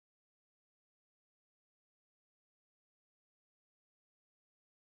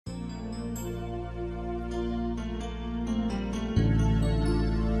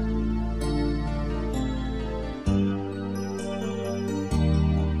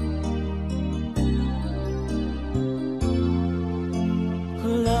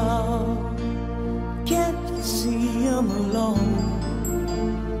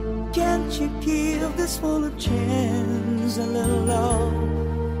this full of chance. A little love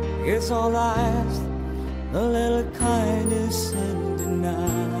is all I ask, a little kindness and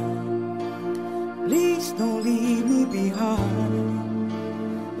deny. Please don't leave me behind,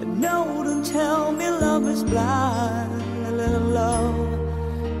 and no, don't tell me love is blind. A little love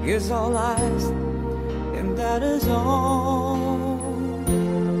is all I ask, and that is all.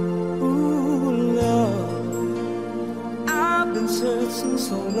 Ooh, love, I've been searching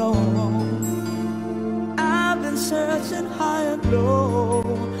so long, I've been searching high and low.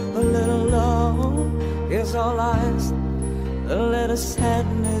 A little love is all I ask, a little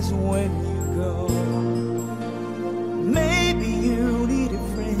sadness when you go. Maybe you need a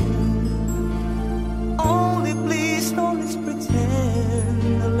friend, only please don't let's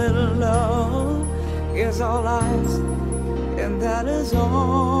pretend. A little love is all I ask, and that is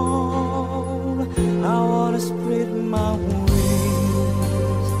all. I wanna spread my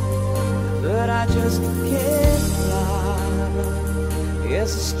wings, but I just can't fly.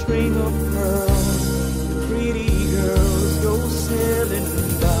 It's a string of pearls, the pretty girls go sailing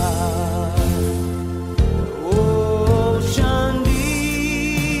by. Ocean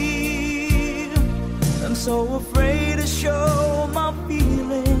deep, I'm so afraid to show my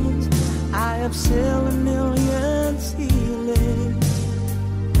feelings. I have sailed a million ceilings,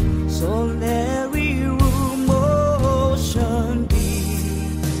 so in every room, ocean deep.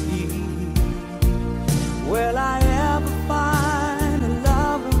 Will I ever find a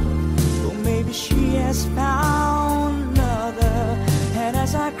lover? Or maybe she has found another. And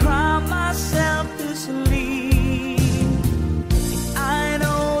as I cry myself to sleep, I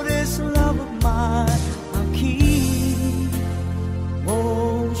know this love of mine I'll keep.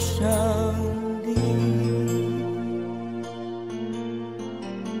 Ocean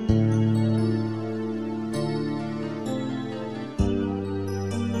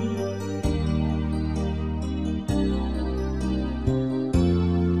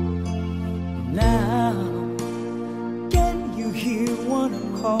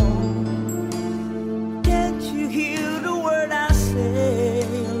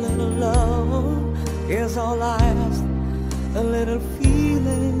is all I ask, a little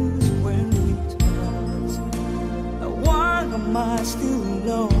feelings when we touch. Why am I still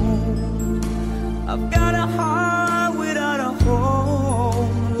alone? I've got a heart without a home.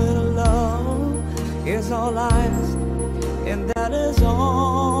 A little love is all I ask, and that is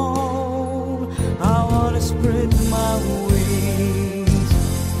all. I wanna spread my wings,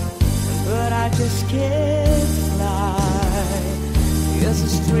 but I just can't fly. It's a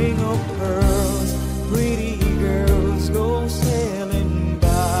string of pearls, pretty girls go sailing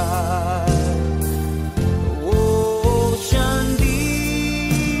by. Ocean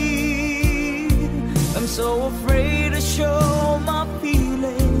deep, I'm so afraid to show my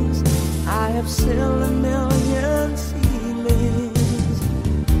feelings. I have sailed a million ceilings,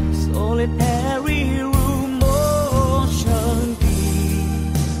 solitary room, ocean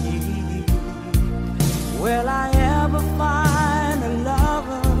deep. Will I ever find a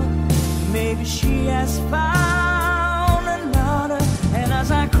lover? Maybe she has found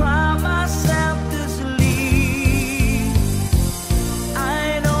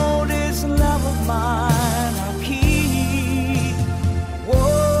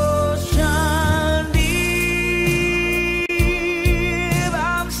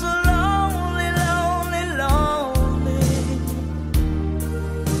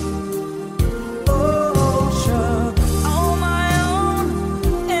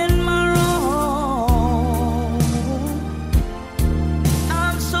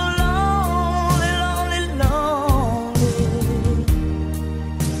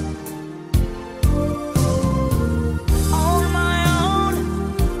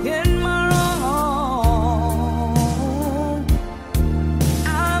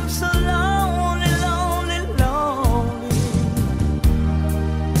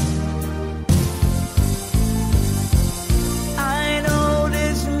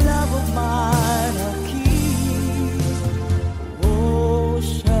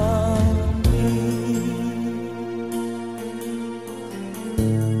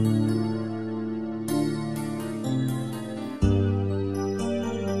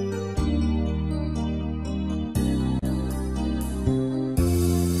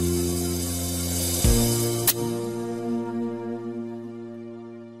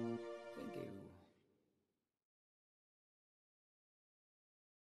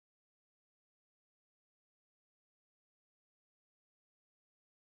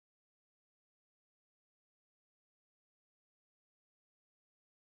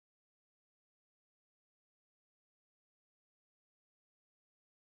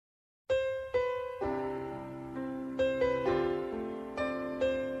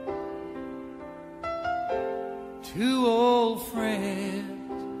Two old friends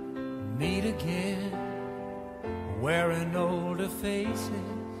meet again, wearing older faces,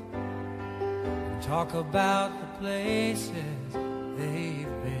 and talk about the places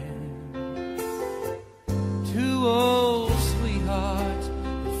they've been. Two old sweethearts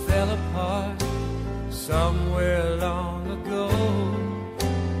that fell apart somewhere long ago.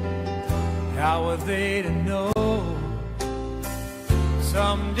 How were they to know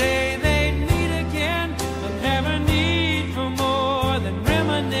someday they'd meet again and have a need for more than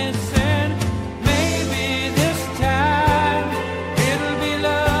reminiscing? Maybe this time it'll be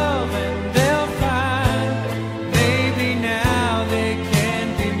love and they'll find maybe now they can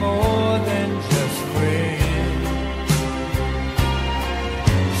be more than just friends.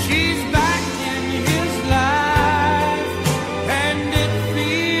 She's back in his life and it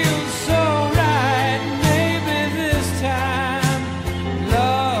feels so right. Maybe this time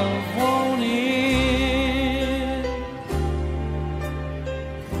love won't end.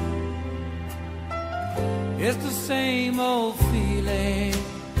 It's the same old feeling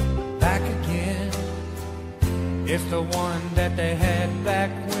back again. It's the one that they had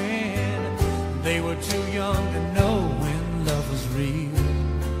back when they were too young to know when love was real.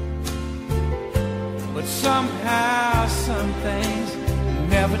 But somehow some things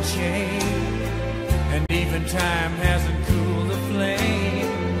never change, and even time hasn't cooled the flame.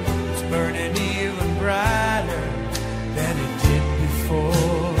 It's burning even brighter than it did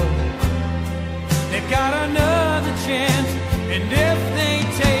before. They've got another chance, and if they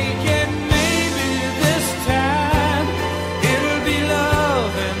take it, maybe this time it'll be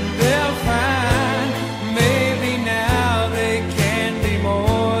love and they'll find maybe now they can be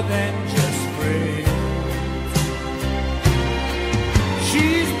more than just friends.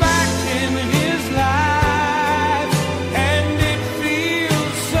 She's back in his life and it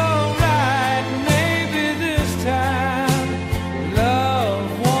feels so right. Maybe this time love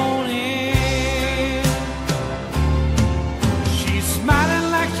won't end. She's smiling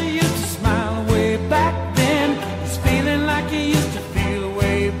like she used to smile way back then. He's feeling like he used to feel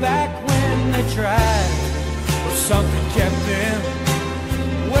way back when they tried. But something kept them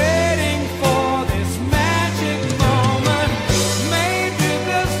waiting for this magic moment. Maybe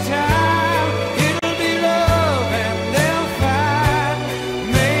this time it'll be love and they'll find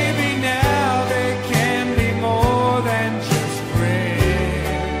maybe now they can be more than just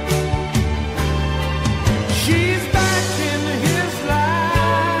friends. She's back in his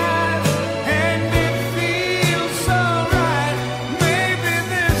life and it feels so right. Maybe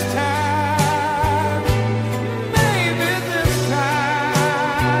this time, maybe this time,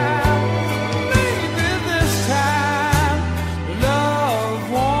 maybe this time love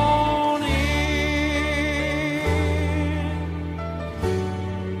won't end.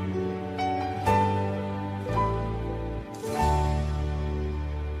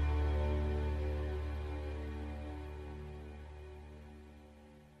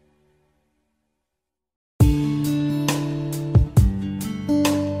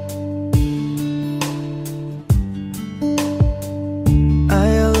 I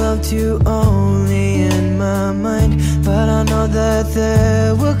loved you only in my mind, but I know that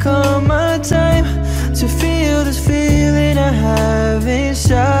there will come a time to feel this feeling I have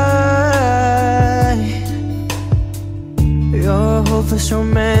inside. You're a hopeless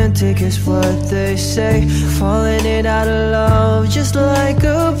romantic is what they say, falling it out of love just like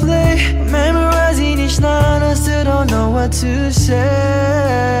a play. Memorizing each line, I still don't know what to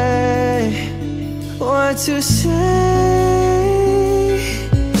say. What to say?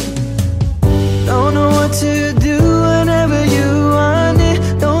 Don't know what to do whenever you want it.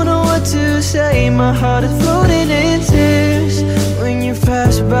 Don't know what to say. My heart is floating in tears. When you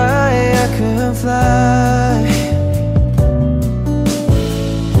pass by, I could fly.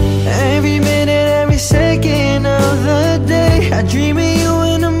 Every minute, every second of the day, I dream of you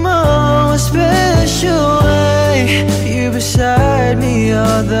in a more special way. You beside me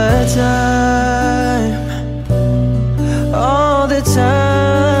all the time, all the time.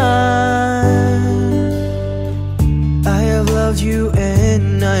 I have loved you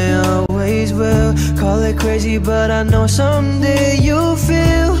and I always will. Call it crazy, but I know someday you'll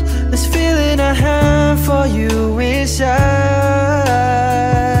feel this feeling I have for you inside.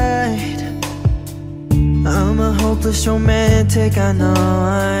 I'm a hopeless romantic, I know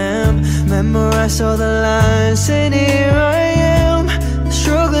I am. Memorize all the lines and here I am,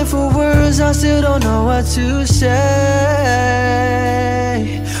 struggling for words, I still don't know what to say.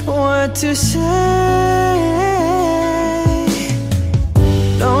 What to say?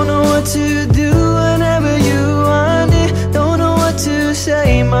 Don't know what to do whenever you want it. Don't know what to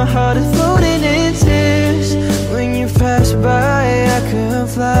say. My heart is floating in tears when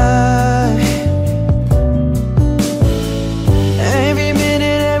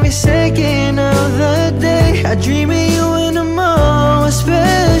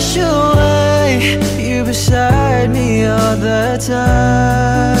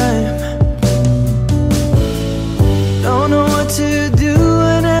time. Don't know what to do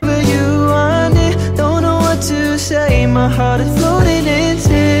whenever you want it. Don't know what to say, my heart is floating in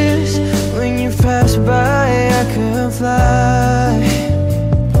tears. When you pass by, I could fly.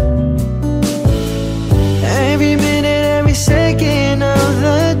 Every minute, every second of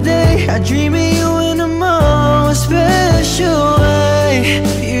the day, I dream of you in the most special way.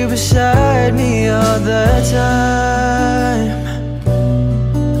 You beside me all the time,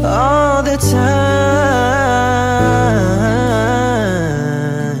 all the time.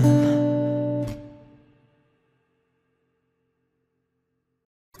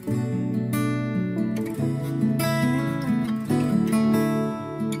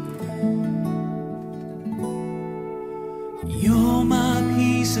 You're my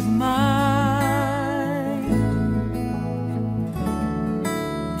peace of mind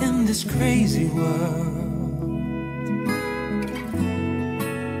in this crazy world.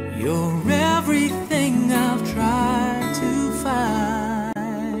 You're everything I've tried to find.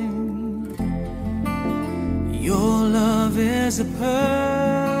 Your love is a pearl.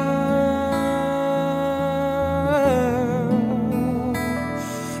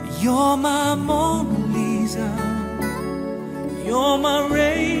 You're my Mona Lisa. You're my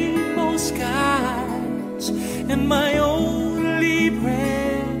rainbow skies, and my only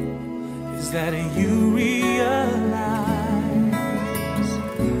prayer is that you realize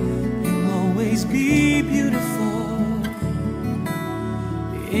you'll always be beautiful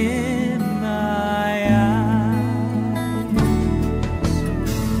in my eyes.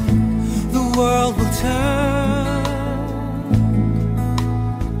 The world will turn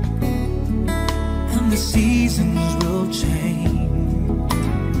and the seasons will change.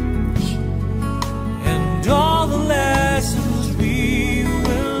 All the lessons we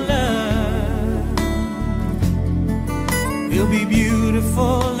will learn will be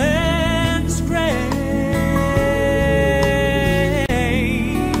beautiful and strange.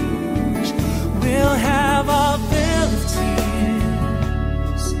 We'll have our fill of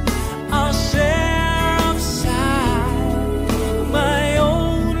tears, our share of sighs. My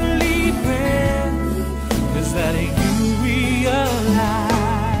only prayer is that you realize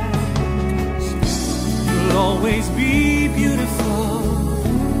always be beautiful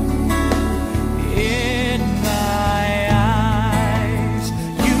in my eyes.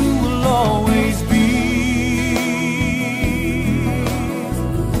 You will always be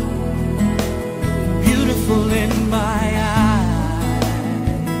beautiful in my eyes.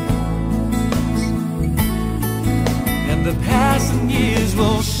 And the passing years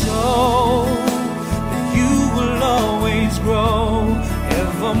will show that you will always grow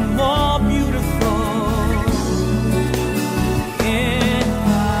ever more beautiful.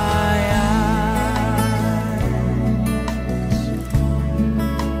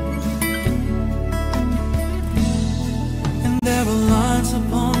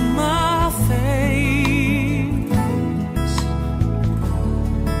 Upon my face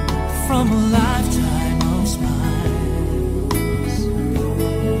from a lifetime of smiles.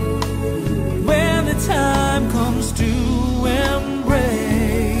 When the time comes to embrace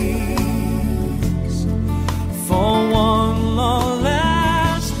for one long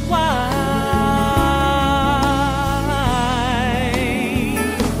last while,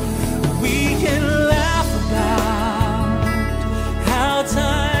 we can laugh about how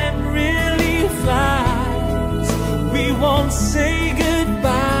time really flies. We won't say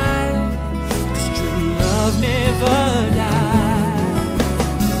goodbye,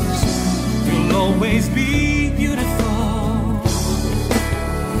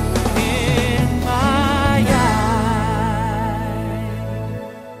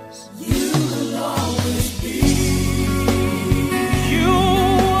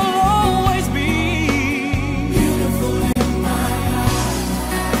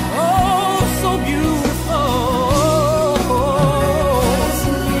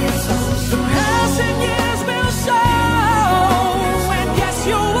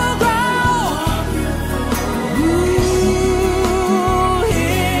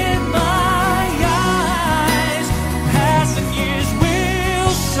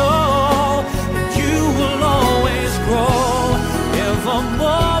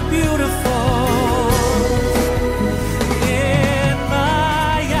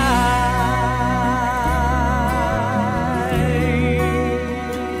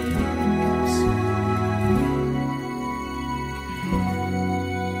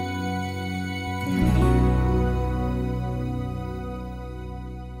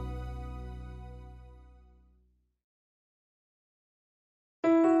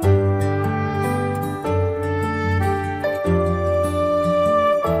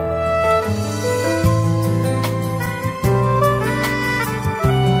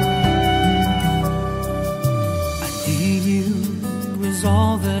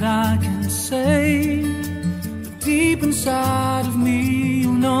 that I can say, but deep inside of me,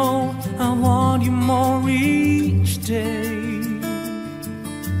 you know I want you more each day.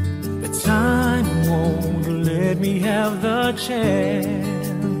 But time won't let me have the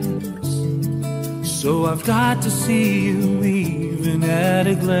chance, so I've got to see you even at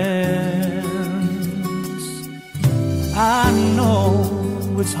a glance. I know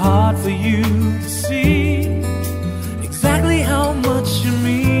it's hard for you to see exactly how much you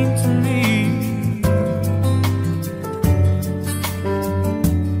mean to me.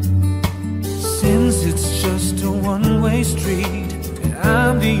 Since it's just a one-way street, and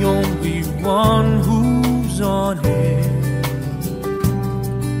I'm the only one who's on it,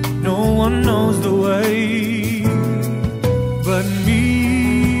 no one knows the way but me.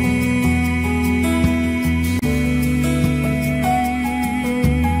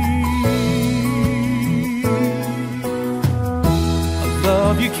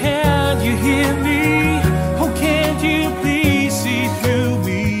 You can't you hear me? Oh, can't you please see through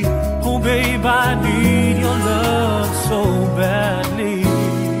me? Oh, babe, I need your love so badly.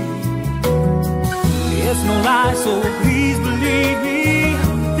 It's no lie, so please believe me.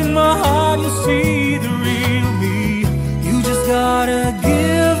 In my heart you see the real me. You just gotta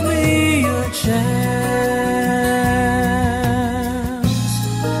give me a chance.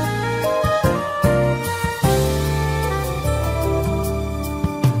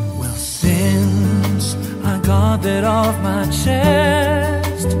 That off my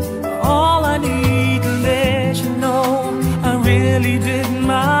chest, all I need to let you know, I really did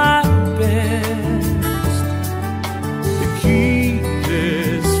my best to keep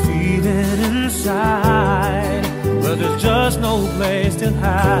this feeling inside, but there's just no place to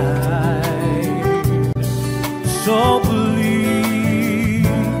hide. So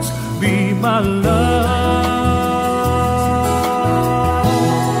please be my love.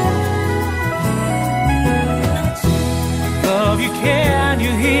 Can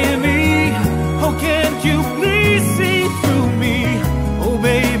you hear me? Oh, can't you please see through me? Oh,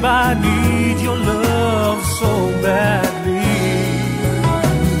 babe, I need your love so badly.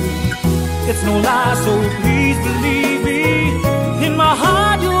 It's no lie, so please believe me. In my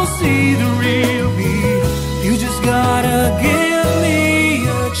heart you'll see the real me. You just gotta give me a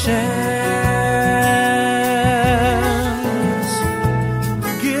chance.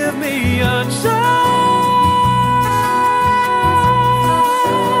 Give me a chance.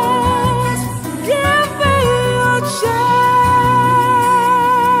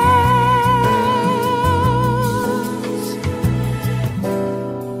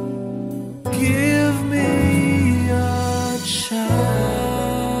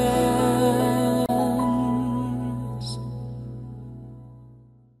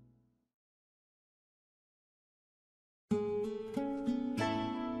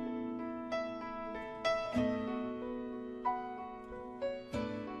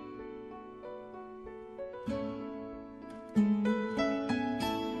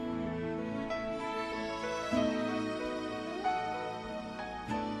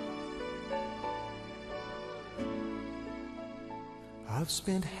 I've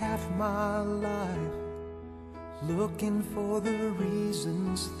spent half my life looking for the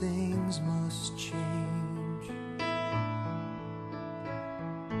reasons things must change,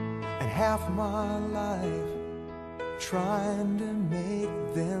 and half my life trying to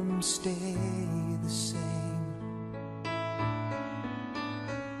make them stay the same.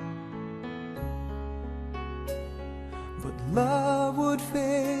 But love would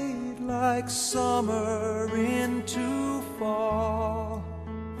fade like summer into fall.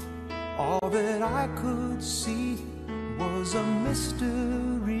 All that I could see was a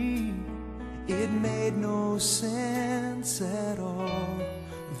mystery. It made no sense at all.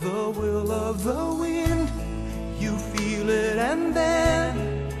 The will of the wind, you feel it and then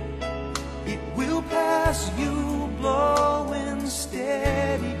it will pass you, blowing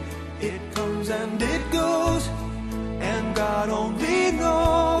steady. It comes and it goes, and God only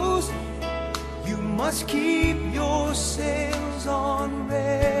knows. You must keep your sails on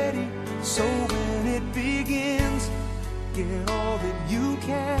ready, so when it begins, get all that you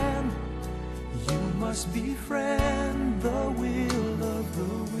can. You must befriend the will of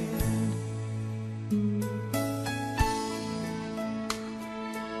the wind.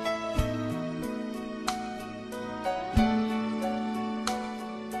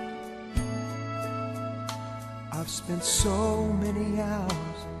 I've spent so many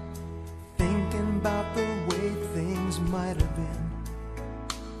hours thinking about the way things might have been,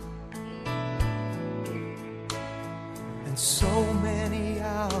 and so many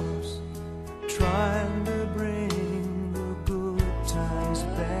hours trying to bring the good times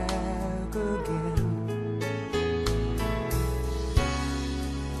back. walk again.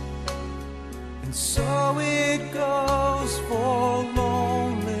 And so it goes for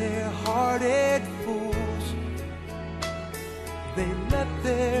lonely-hearted fools. They let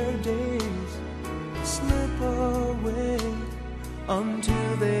their days slip away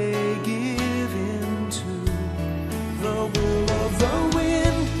until they give in to the will of the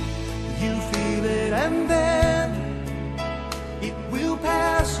wind. You feel it and then it will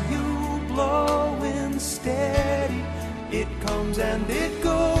pass you, blowing steady. It comes and it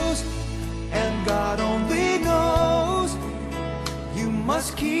goes, and God only knows. You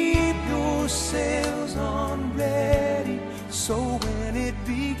must keep your sails on ready, so when it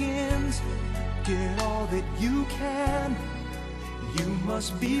begins, get all that you can. You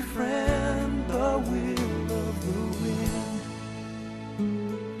must befriend the will of the wind.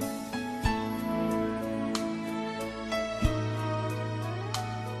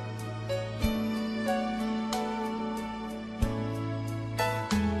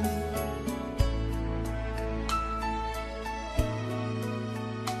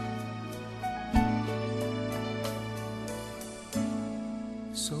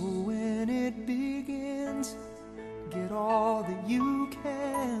 So when it begins, get all that you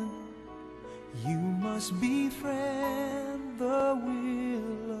can. You must befriend the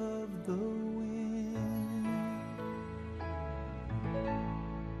will of the wind.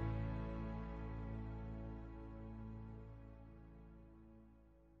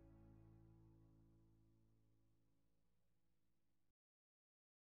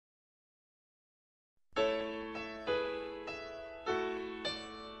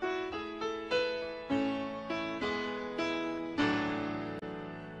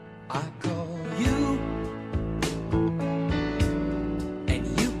 I call you, and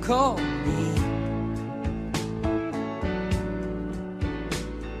you call me.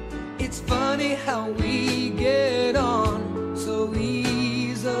 It's funny how we get on so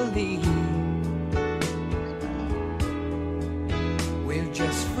easily. We're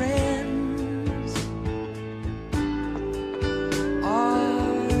just friends,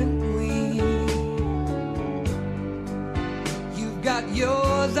 aren't we? You've got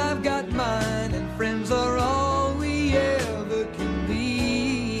yours, I've got mine, and friends are all we ever can be.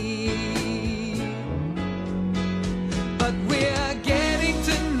 But we're getting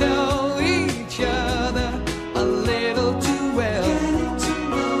to know each other a little too well.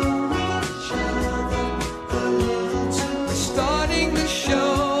 We're starting to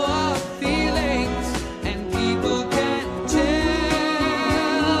show our feelings, and people can tell.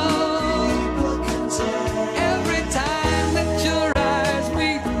 Every time that your eyes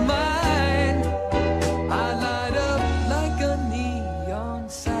meet mine, I light up like a neon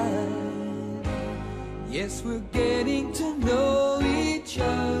sign. Yes, we're getting to know each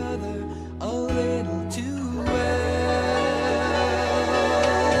other a little too well.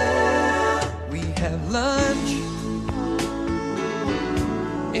 We have lunch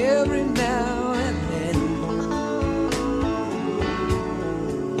every now and then,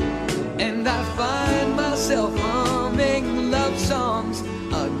 and I find myself humming love songs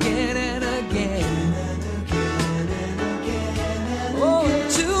again and again. Oh,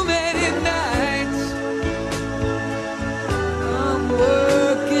 too many nights I'm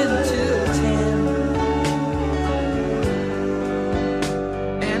working till 10,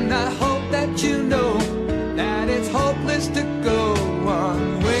 and I hope that you know that it's hopeless to go on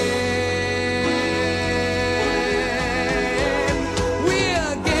when we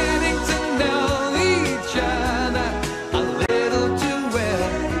are getting to know each other a little too well.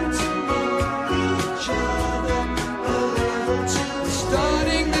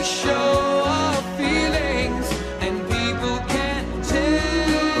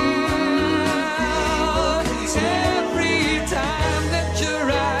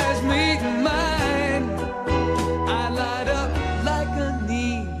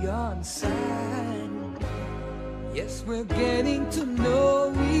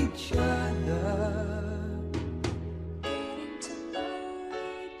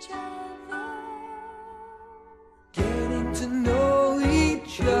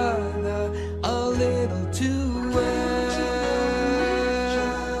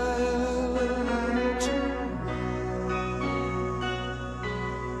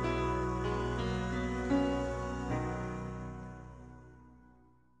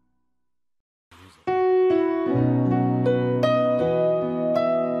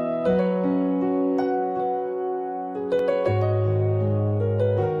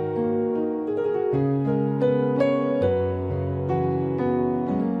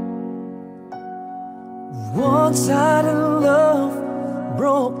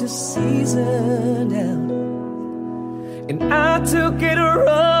 the season out, and I took it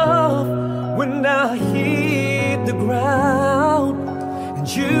rough when I hit the ground, and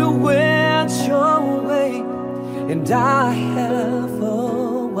you went your way, and I have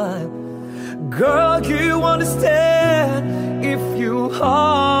for a while. Girl, you understand if your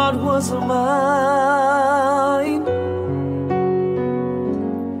heart was mine.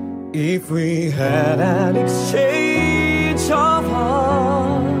 If we had an exchange of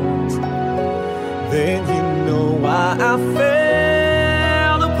hearts, then you know why I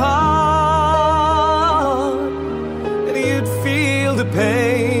fell apart, and you'd feel the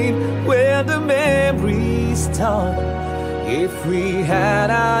pain where the memories start. If we had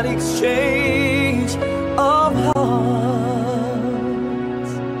an exchange of hearts,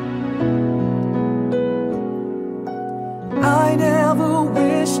 I never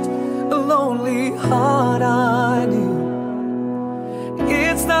wished a lonely heart I knew.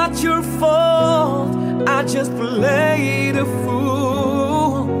 It's not your fault, I just played a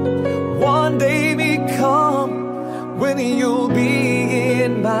fool. One day may come when you'll be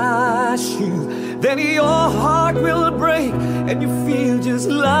in my shoes, then your heart will break and you feel just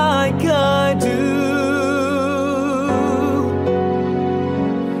like I do.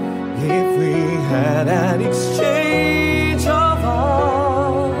 If we had an exchange of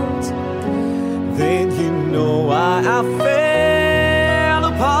hearts, then you know why I fell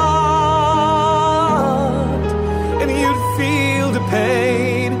apart, and you'd feel the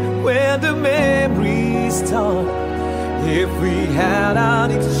pain where the memories start. If we had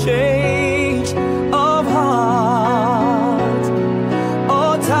an exchange of hearts,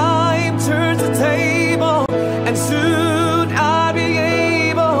 oh, time turns the table, and soon I'll be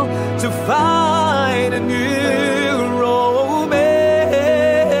able to find a new romance.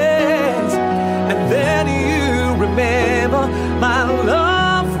 And then you remember my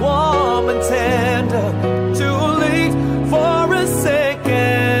love, warm and tender, too late for a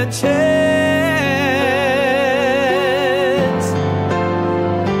second chance.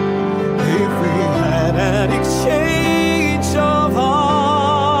 If we had an exchange of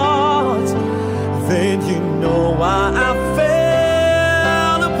hearts, then you know why I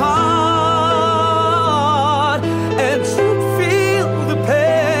fell apart, and you'd feel the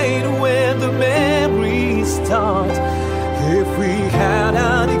pain when the memories start. If we had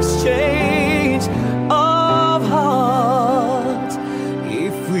an exchange of hearts,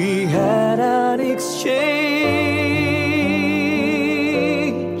 if we had an exchange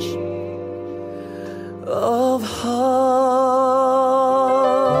of hearts.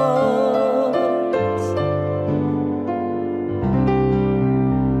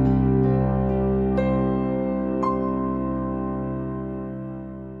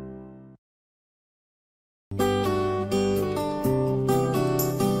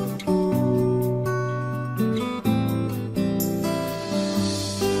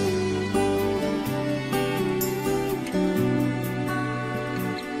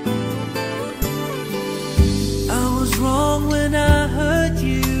 I was wrong when I hurt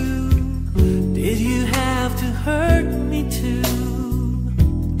you. Did you have to hurt me too?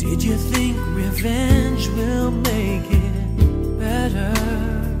 Did you think revenge will make it better?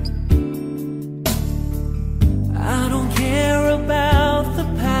 I don't care about the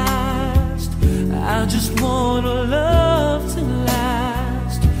past, I just want a love to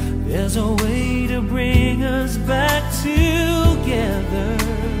last. There's a way to bring us back together.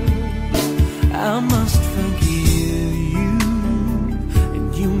 I must forgive you, and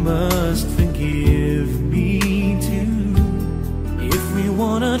you must forgive me too. If we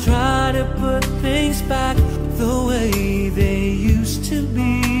wanna try to put things back the way they used to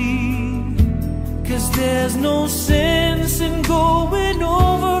be, 'cause there's no sense in going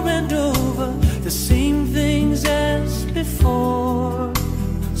over and over the same things as before.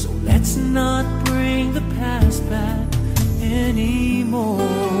 So let's not bring the past back anymore.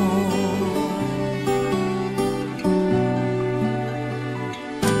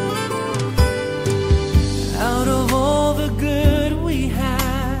 Out of all the good we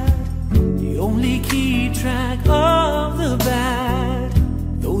had, you only keep track of the bad.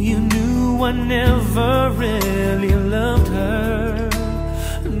 Though you knew I never really loved her.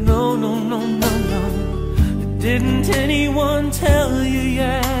 No, no, no, no, no. Didn't anyone tell you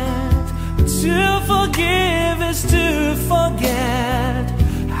yet? To forgive is to forget.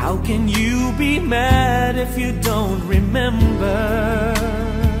 How can you be mad if you don't remember?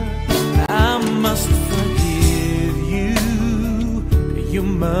 I must forgive you, you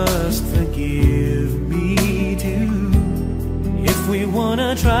must forgive me too. If we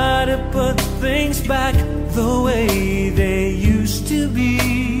wanna try to put things back the way they used to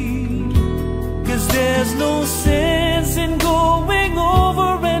be, there's no sense in going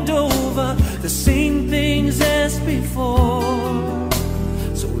over and over the same things as before.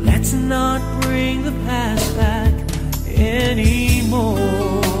 So let's not bring the past back anymore.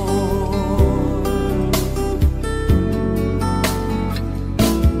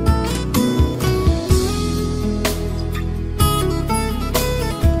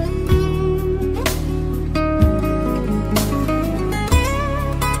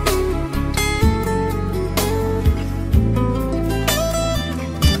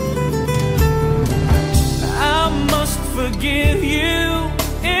 Forgive you,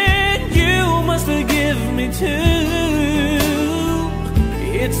 and you must forgive me too.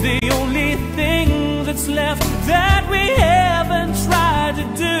 It's the only thing that's left that we haven't tried to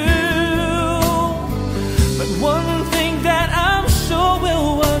do. But one thing that I'm sure will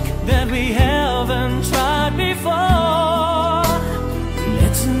work that we haven't tried before.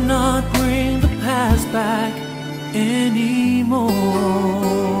 Let's not bring the past back anymore.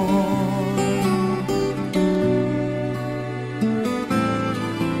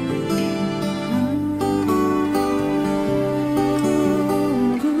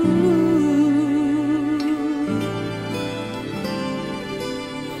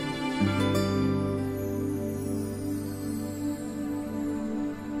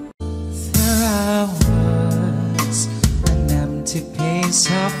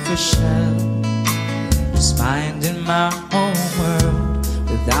 Of a shell, just minding my own world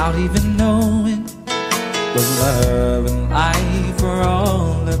without even knowing the love and life were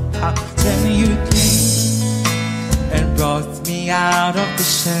all apart. Then you came and brought me out of the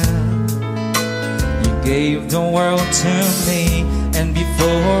shell. You gave the world to me, and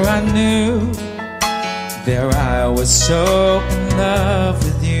before I knew, there I was so in love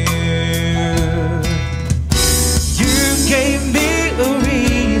with you. You gave me a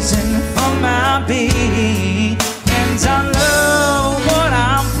reason for my being, and I love what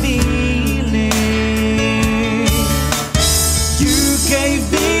I'm feeling. You gave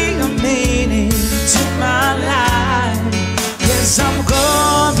me a meaning to my life. Yes, I'm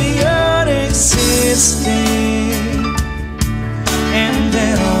gone beyond existing. And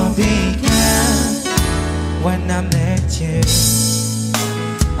it all began when I met you.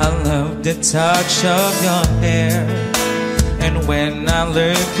 I love the touch of your hair, and when I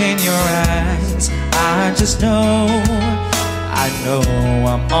look in your eyes, I just know,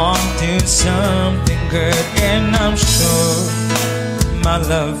 I'm on to something good. And I'm sure my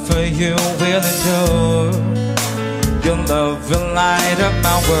love for you will endure. Your love will light up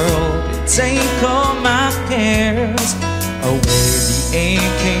my world and take all my cares away, the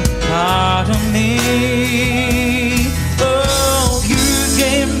aching part of me. Oh, you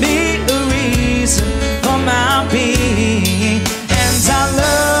gave me a reason for my being, and I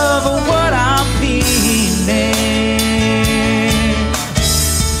love what I'm feeling.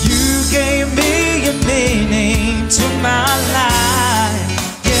 You gave me a meaning to my life.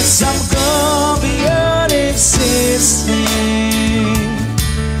 Yes, I'm gone beyond existing.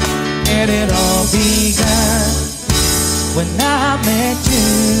 And it all began when I met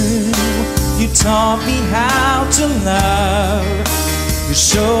you. You taught me how to love. You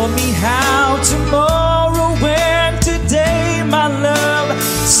showed me how tomorrow went today. My love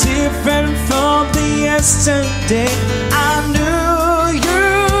is different from the yesterday. I knew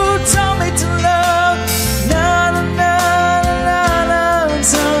you taught me to love. Na na na na na.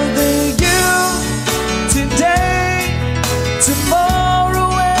 Something you today, tomorrow,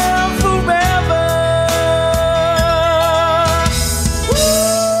 and forever.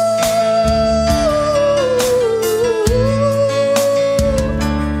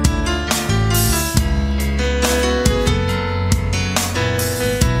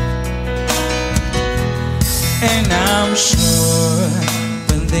 And I'm sure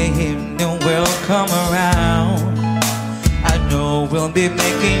when the evening will come around, I know we'll be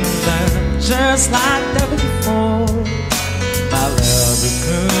making love just like never before. My love, we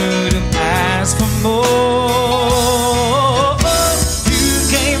couldn't ask for more. You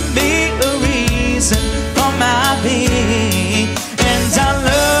gave me a reason for my being, and I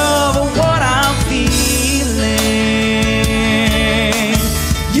love what I'm feeling.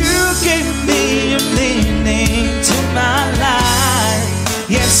 You gave me a meaning to my life.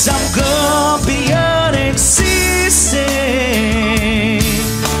 Yes, I'm gone beyond existing.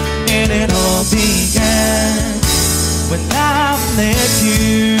 And it all began when I met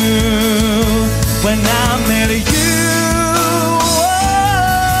you. When I met you, oh,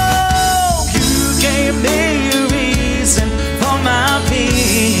 you gave me a reason for my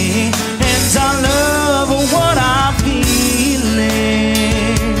being, and I love what I'm feeling.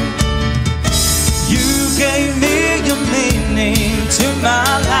 You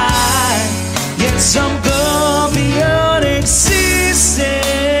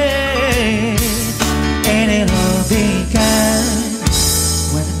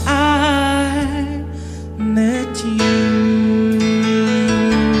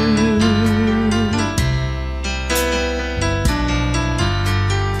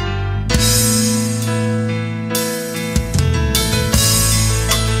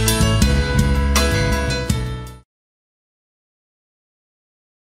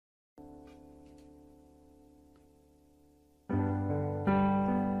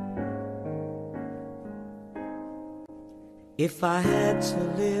If I had to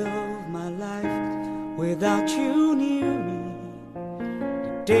live my life without you near me,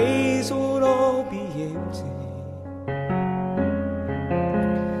 the days would all be empty.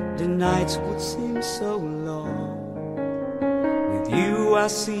 The nights would seem so long. With you I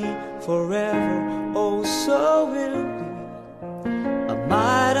see forever, oh so empty. I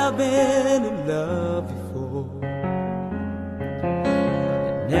might have been in love before, but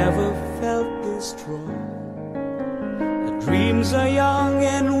I never felt this strong. The dreams are young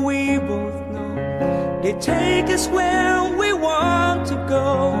and we both know they take us where we want to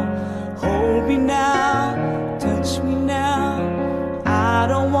go. Hold me now, touch me now. I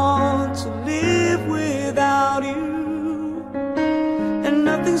don't want to live without you, and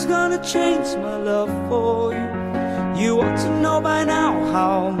nothing's gonna change my love for you. You ought to know by now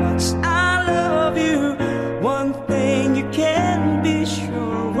how much I love you. One thing you can be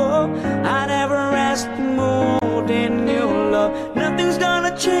sure of, I never asked more than your love. Nothing's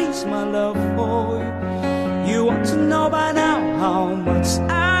gonna change my love for you. You ought to know by now how much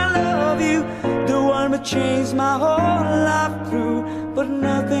I love you. The one that changed my whole life through, but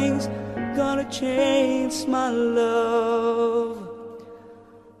nothing's gonna change my love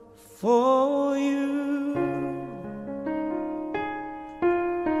for you.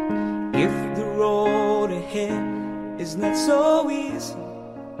 If the road ahead is not so easy,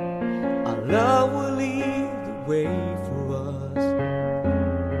 our love will lead the way for us.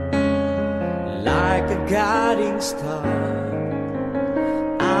 Like a guiding star,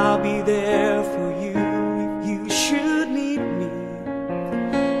 I'll be there for you if you should need me.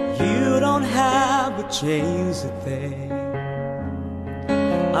 You don't have to change a thing.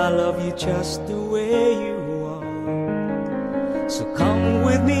 I love you just the way you are. So come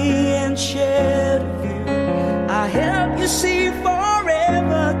with me and share the view. I help you see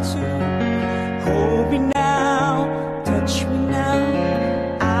forever too. Hold me now, touch me now.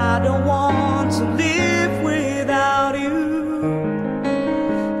 I don't want to live without you.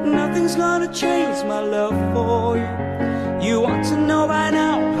 Nothing's gonna change my love for you. You ought to know by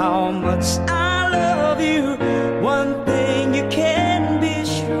now how much I love you. One thing you can be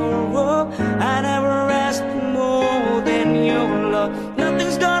sure of, I never asked for more than your love.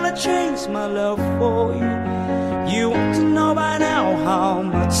 Nothing's gonna change my love for you. You ought to know by now how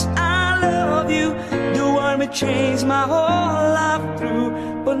much I love you. The one that changed my whole life through,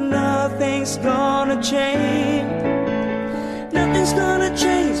 but nothing's gonna change. Nothing's gonna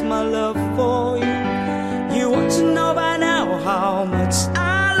change my love for you. You ought to know by now how much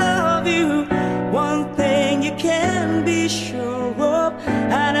I love you. One thing you can be sure of,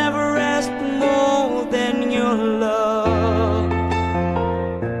 I never asked for more than your love.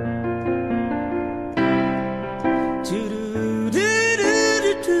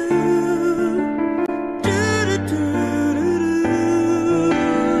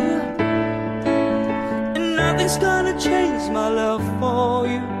 And nothing's gonna change my love for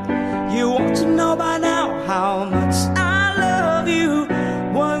you. You ought to know by now how much I love you.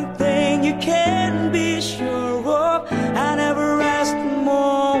 One thing you can be sure of, I never asked for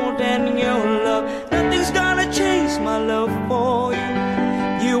more than your love. Nothing's gonna change my love for you.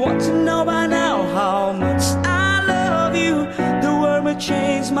 You ought to know by now how much I love you. The word will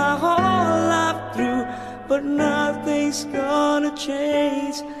change my whole life through, but nothing's gonna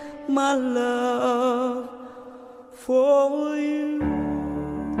change my love for you.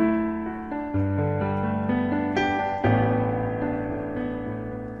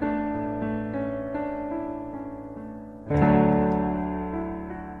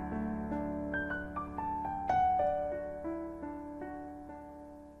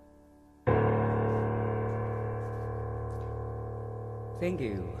 Thank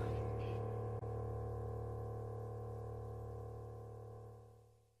you.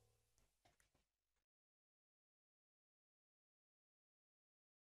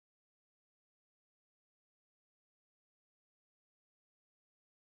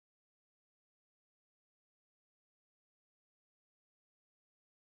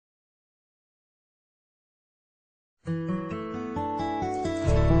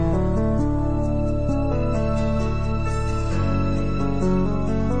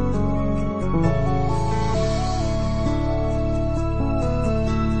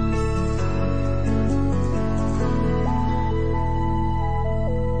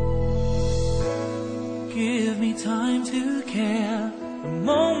 Give me time to care, the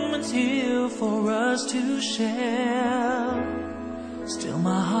moment's here for us to share. Still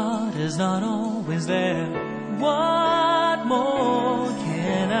my heart is not always there. What more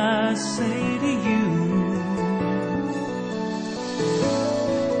can I say to you?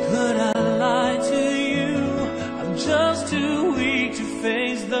 Could I lie to you? I'm just too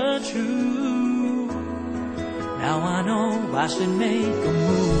Now I know I should make a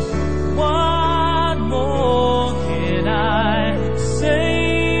move. What more can I say?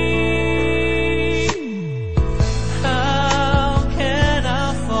 How can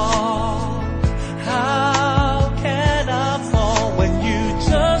I fall? How can I fall when you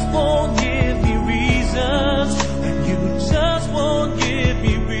just won't give me reasons? When you just won't give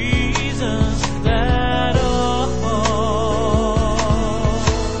me reasons at all.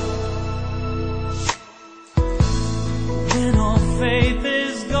 When all faith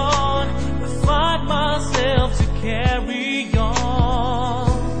is gone, I find myself to carry on.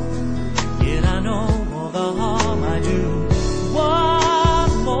 Yet I know all the harm I do.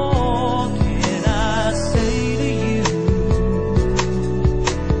 What more can I say to you?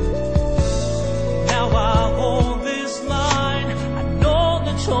 Now I hold this line. I know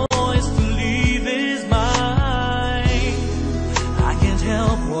the choice to leave is mine. I can't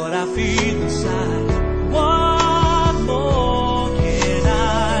help what I feel inside. What more can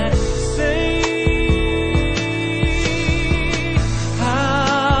I say?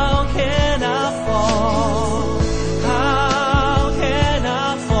 How can I fall? How can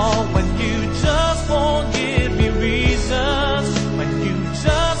I fall when you just won't give me reasons? When you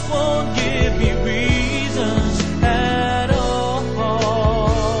just won't give me reasons at all.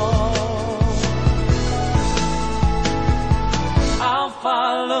 I'll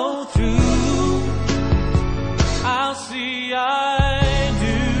follow through. I'll see I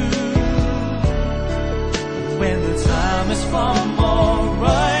do. When the time is far more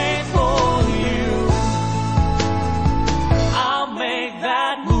right for you, I'll make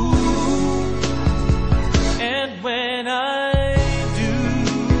that move. And when I do,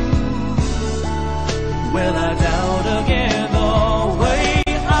 will I doubt again the way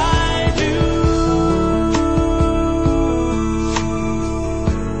I do?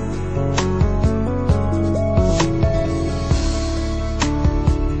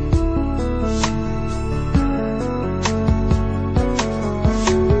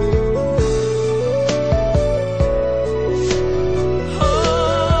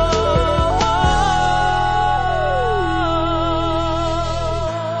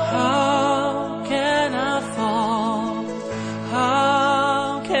 How can I fall?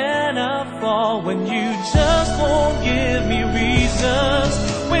 How can I fall when you just won't give me reasons?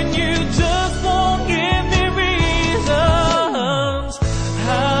 When you just won't give me reasons?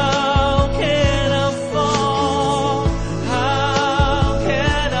 How can I fall? How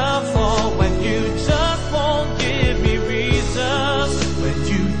can I fall when you just won't give me reasons? When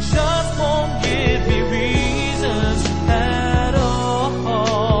you just won't give me reasons at all.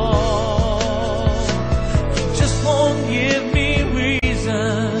 You just won't give me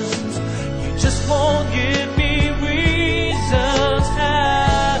reasons. You just won't give me reasons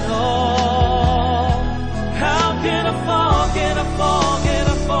at all. How can I fall? Can I fall? Can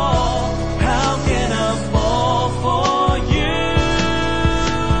I fall? How can I fall for you?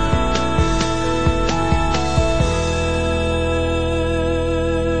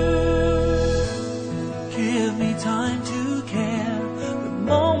 Give me time to care. The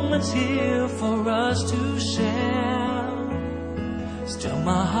moment's here for us to share. Still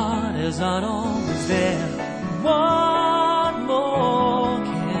my heart is not always there. What more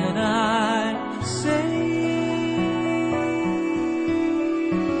can I say?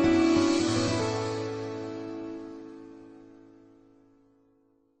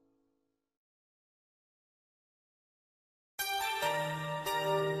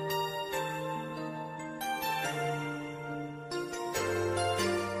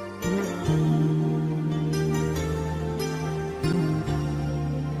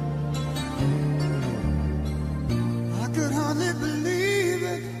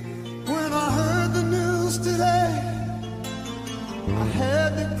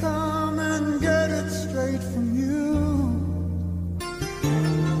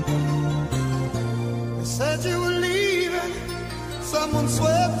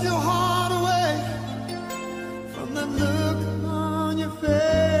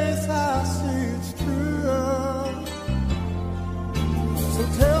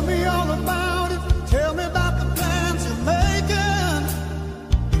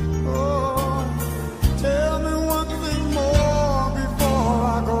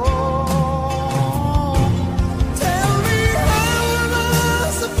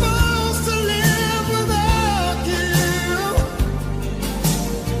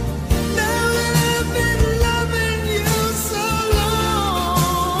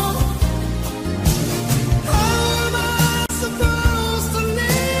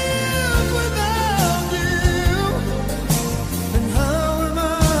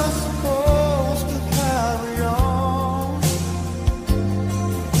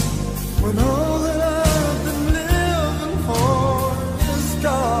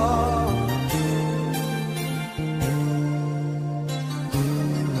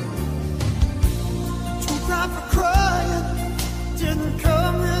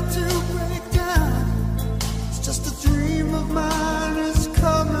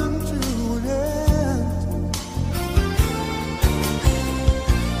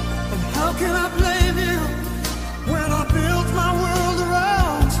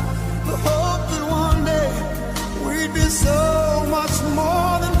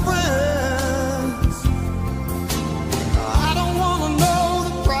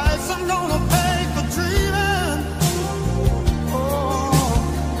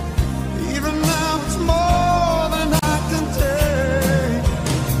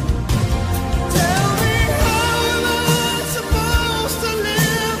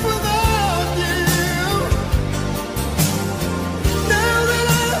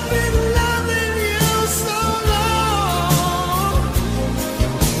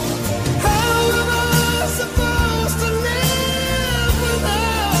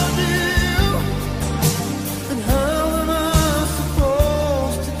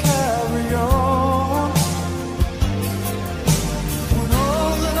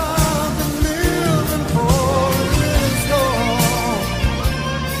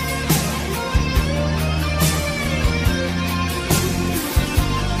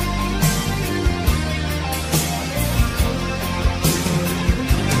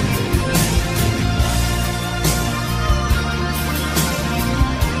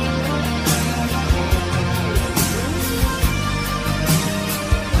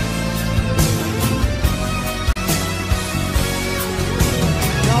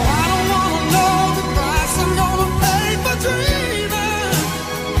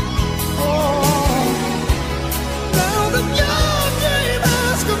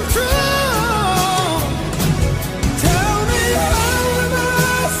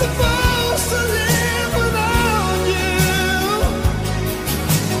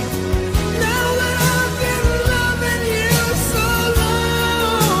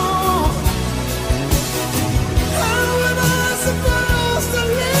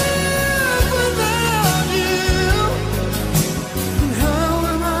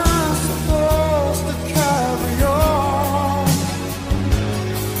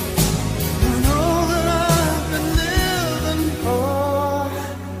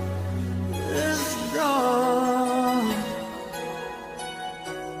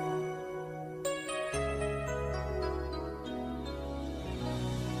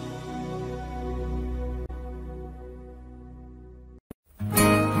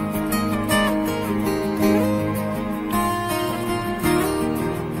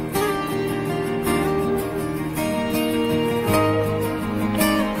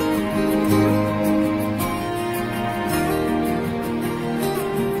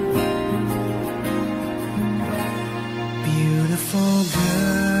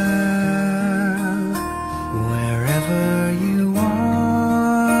 wherever you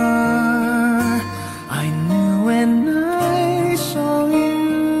are. I knew when I saw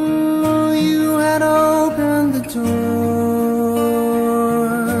you, you had opened the door.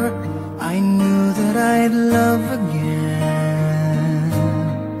 I knew that I'd love again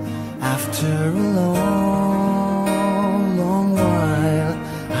after a long, long while.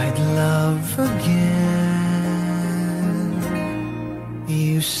 I'd love again.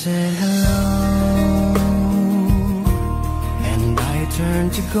 You said hello, and I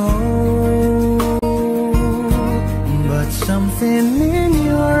turned to go, but something in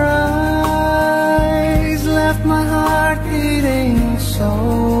your eyes left my heart beating so.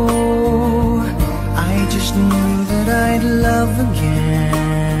 I just knew that I'd love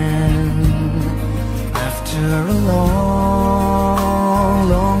again after a long,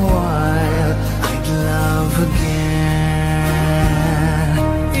 long while. I'd love again.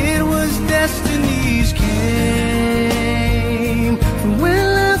 It was destiny's game. When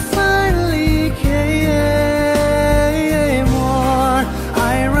I finally came on,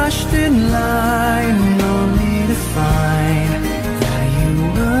 I rushed in line only to find that you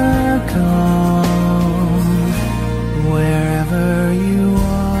were gone. Wherever you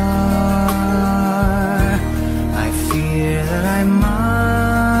are, I fear that I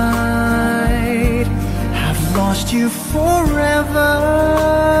might have lost you forever,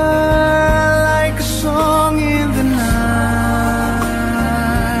 like a song in the night.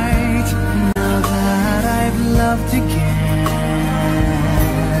 Now that I've loved again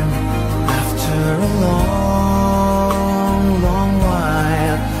after a long, long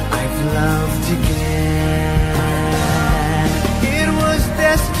while, I've loved again. It was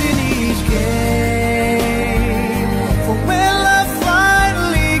destiny's game, for when love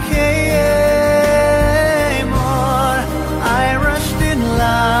finally came on, I rushed in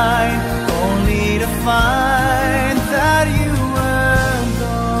line only to find that you were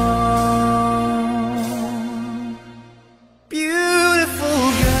gone. Beautiful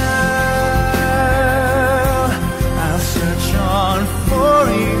girl, I'll search on for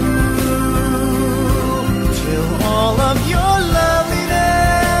you till all of your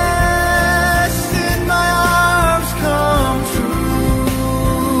loveliness in my arms come true.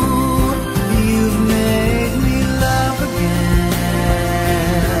 You've made me love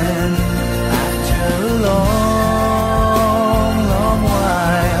again after a long, long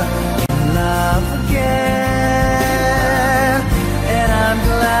while. In love again, and I'm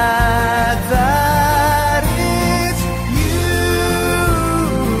glad that it's you.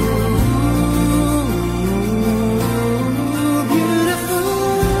 Beautiful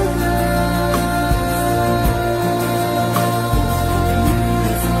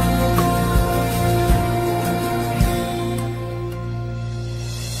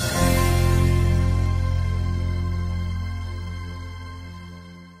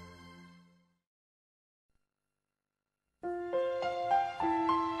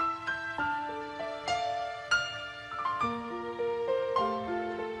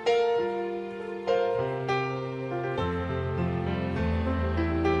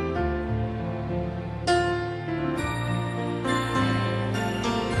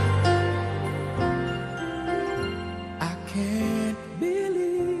I can't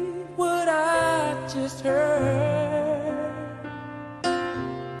believe what I just heard.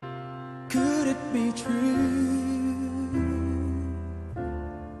 Could it be true?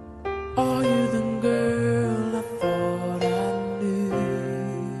 Are you the girl I thought I knew?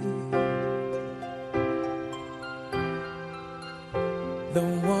 The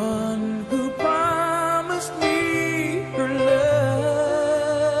one who promised me her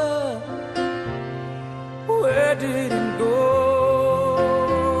love. Where did it go?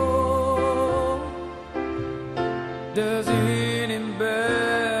 Does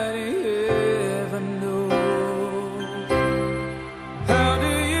anybody ever know? How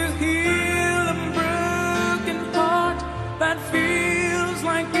do you heal a broken heart that feels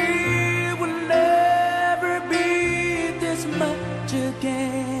like it will never be this much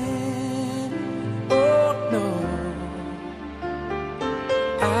again? Oh no,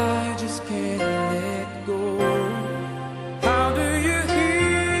 I just can't let go. How do you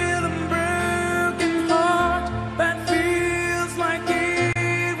heal a broken heart that feels like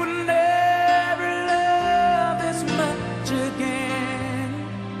it will never love this much again?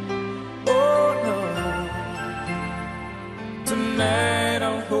 Oh no, tonight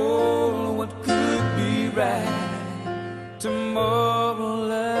I'll hold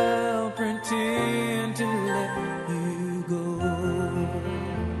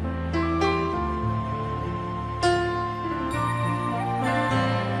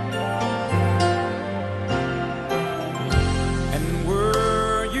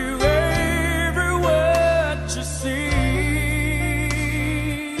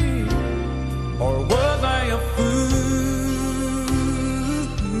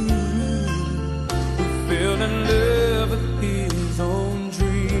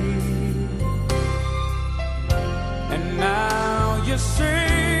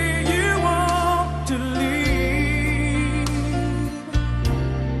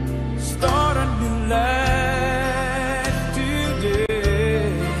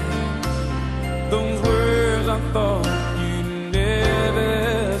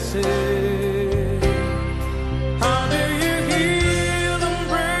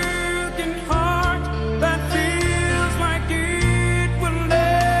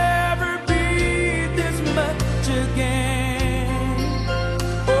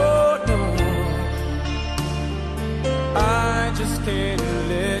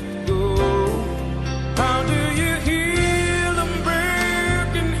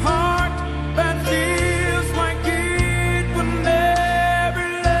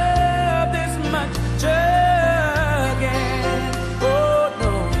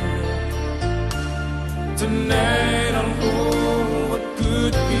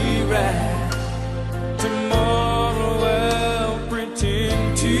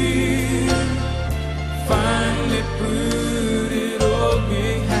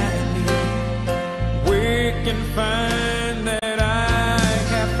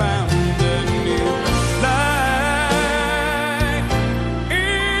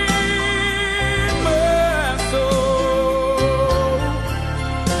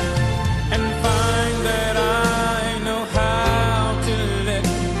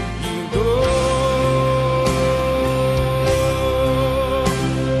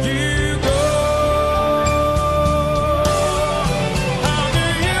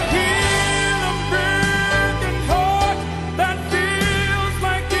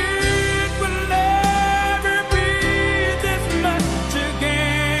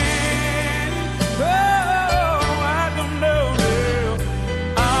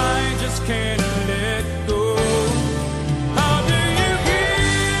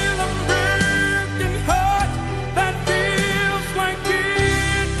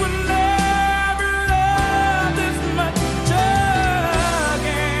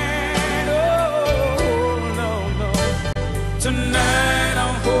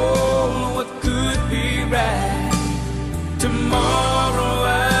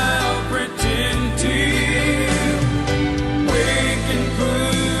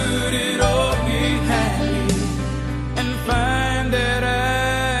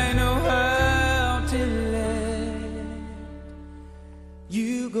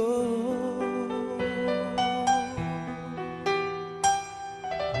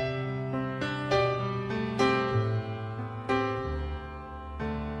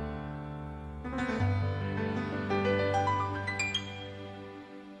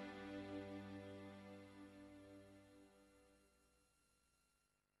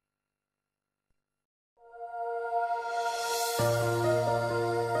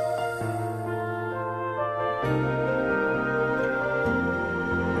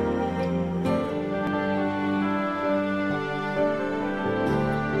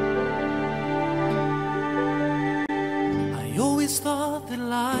Thought that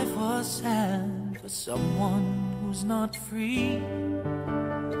life was sad for someone who's not free.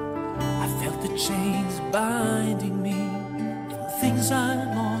 I felt the chains binding me from things I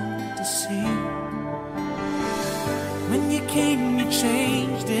longed to see. When you came, you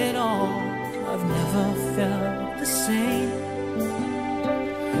changed it all. I've never felt the same.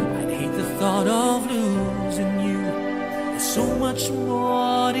 I'd hate the thought of losing you. There's so much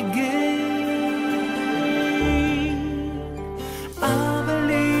more to give.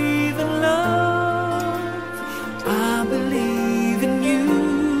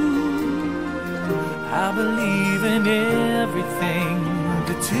 I believe in everything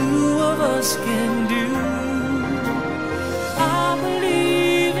the two of us can do. I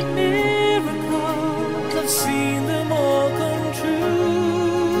believe in miracles, I've seen them all come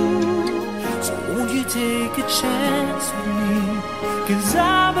true. So won't you take a chance with me, 'cause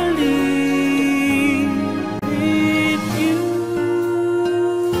I believe in you.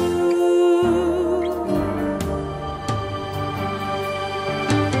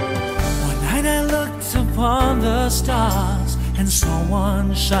 One night I looked upon the stars and saw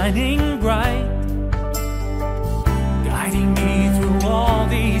one shining bright, guiding me through all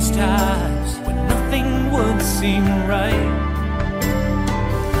these times when nothing would seem right.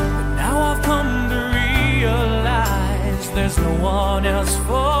 But now I've come to realize there's no one else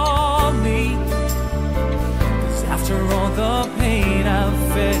for me, 'cause after all the pain I've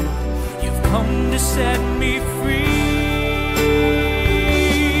felt, you've come to set me free.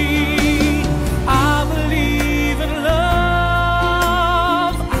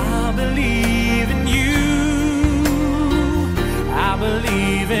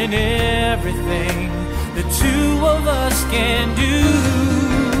 In everything the two of us can do.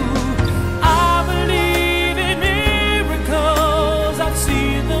 I believe in miracles, I've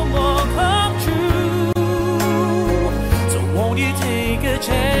seen them all come true. So won't you take a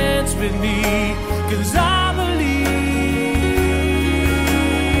chance with me, 'cause I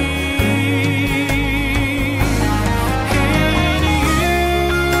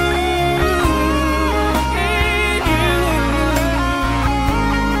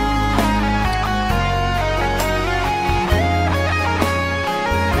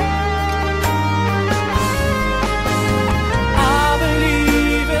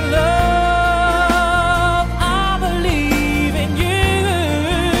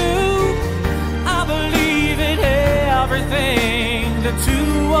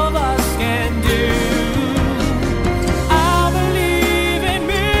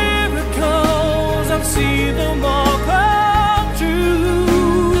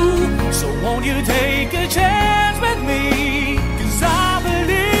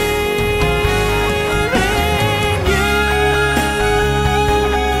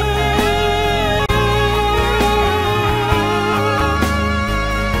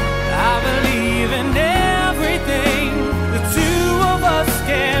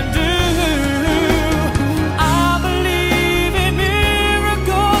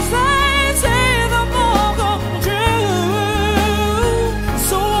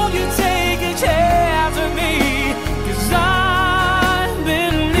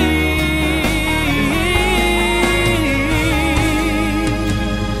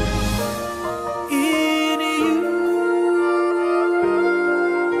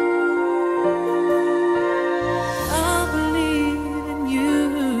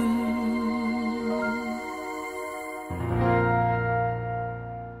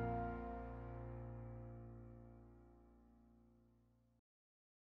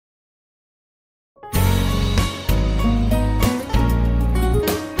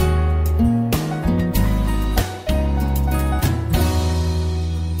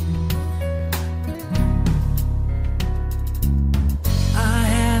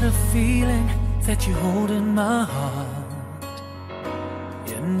that you hold in my heart,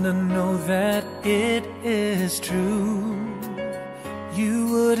 and I know that it is true. You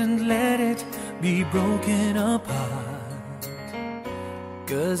wouldn't let it be broken apart,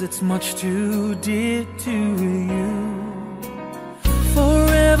 'cause it's much too dear to you.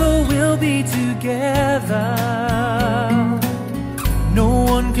 Forever we'll be together, no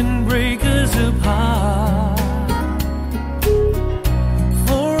one can break us apart.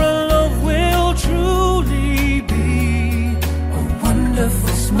 Truly be a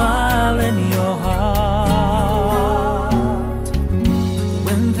wonderful smile in your heart.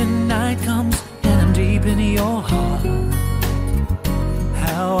 When the night comes and I'm deep in your heart,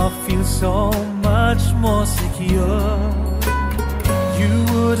 insecure. You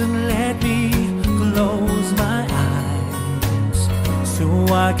wouldn't let me close my eyes so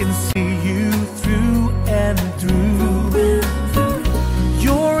I can see you through and through.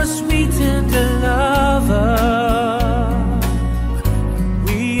 You're a sweet tender lover.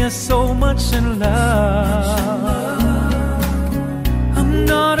 We are so much in love. I'm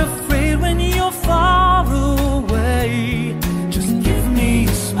not afraid when you're far away. Just give me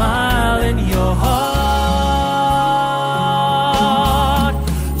a smile in your heart.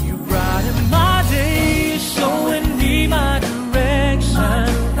 You brighten my day, showing me my direction.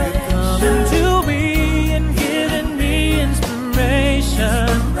 You're coming to me and giving me inspiration.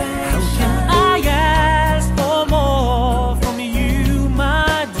 How can I ask for more from you,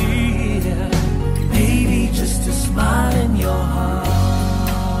 my dear? Maybe just a smile in your heart.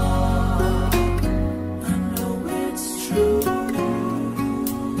 I know it's true.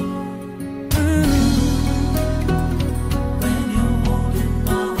 When you're holding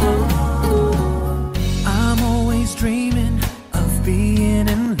my heart, I'm always dreaming of being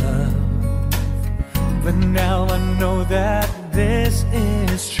in love, but now I know that this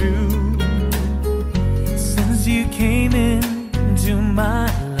is true. Since you came into my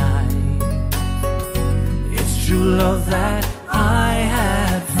life, it's true love that I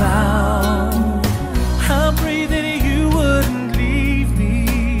had found. I pray that you wouldn't leave me,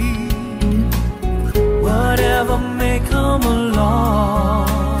 whatever may come along.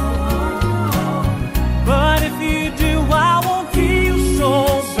 But if you do, I won't feel so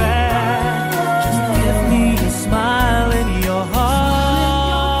bad. Just give me a smile in your heart.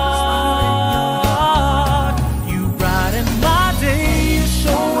 You brighten my day, you're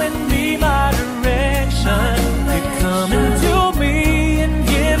showing me my direction. You're coming to me and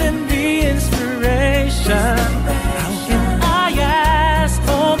giving me inspiration. How can I ask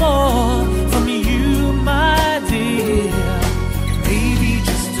for more from you, my dear? Maybe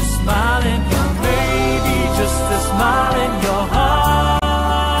just a smile in your, maybe just a smile in your heart.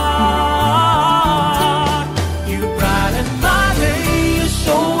 You brighten my day, you're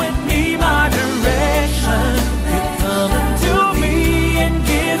showing me my direction. You're coming to me and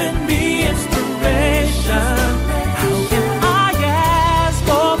giving me inspiration. How can I ask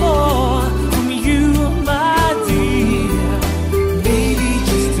for more from you, my dear? Maybe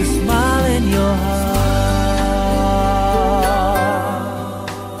just a smile in your heart.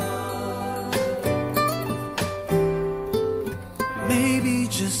 Maybe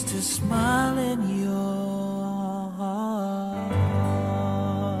just a smile in your heart.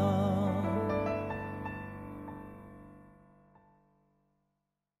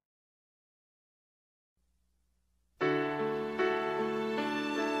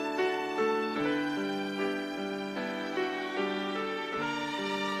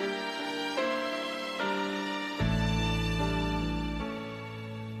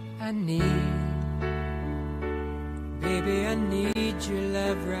 I need, baby, I need your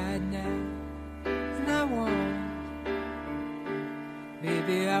love right now. And I want,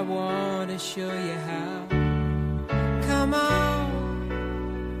 baby, I want to show you how. Come on,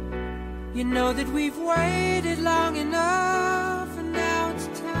 you know that we've waited long enough, and now it's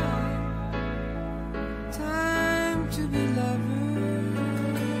time, time to be lovers.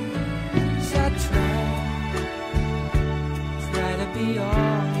 I try to be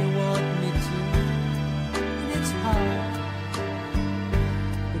all you want me to, and it's hard,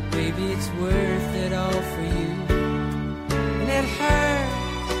 but baby, it's worth it all for you. And it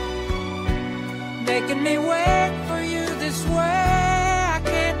hurts making me wait for you this way. I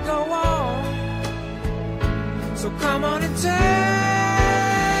can't go on, so come on and take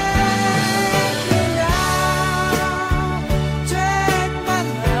me now, take my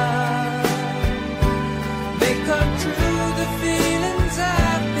love, make come true the feelings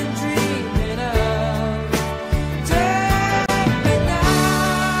I've been dreaming of. Take me now,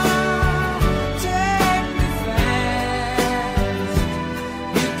 take me fast.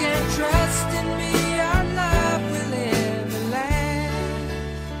 You can trust in me, our love will ever last.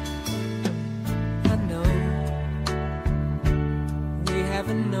 I know we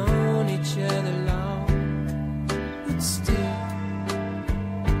haven't known each other long, but still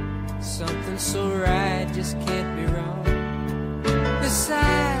something so right just can't be wrong.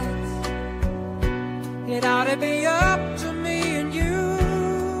 Besides, it ought to be up to me and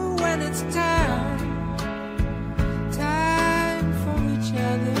you when it's time, time for each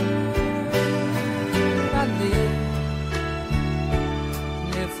other. I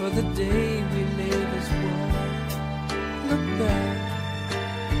live for the day we live as one. Look back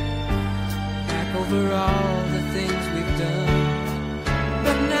over all the things we've done.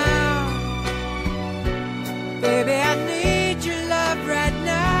 But now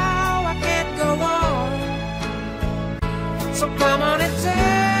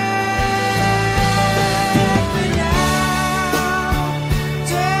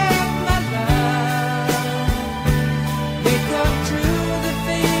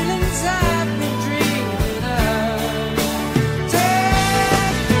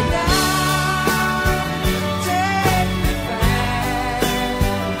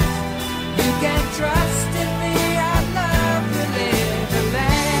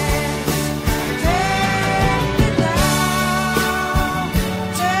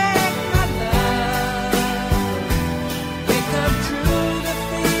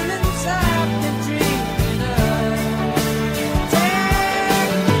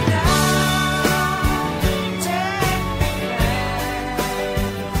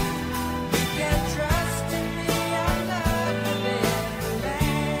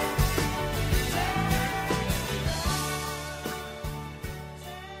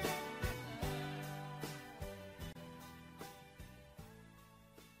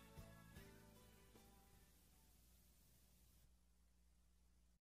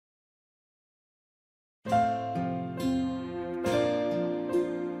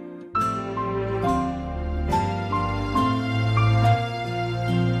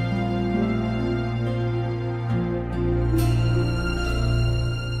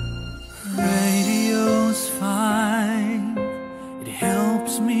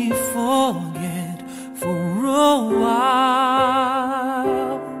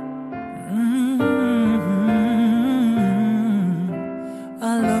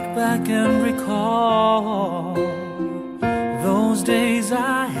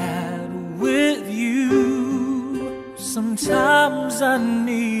Sometimes I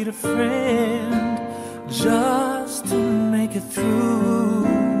need a friend just to make it through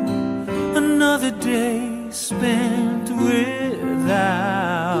another day spent without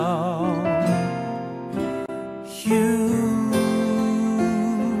you.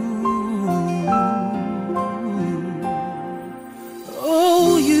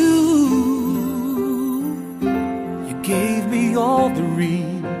 Oh, you gave me all the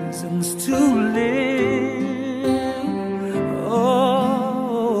reasons to live. Oh,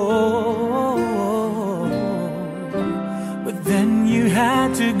 but then you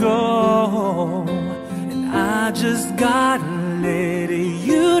had to go, and I just gotta let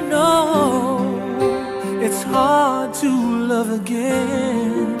you know it's hard to love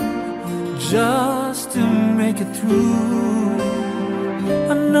again just to make it through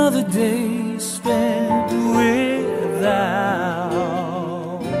another day spent without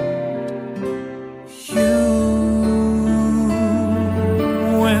you.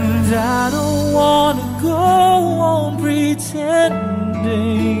 And I don't wanna go on pretending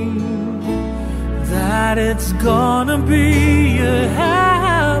that it's gonna be a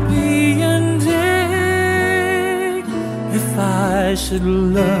happy ending. If I should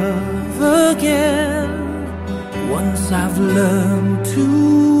love again, once I've learned to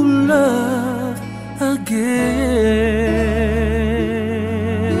love again.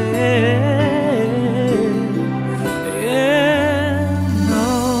 And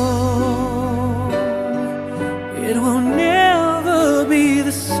no, it will never be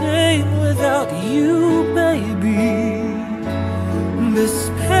the same without you, baby. This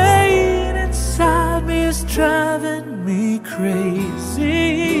pain inside me is driving me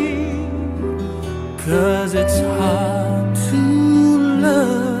crazy, 'cause it's hard to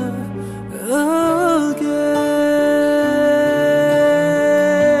love again.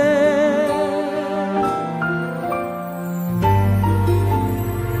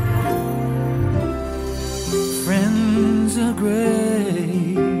 Friends are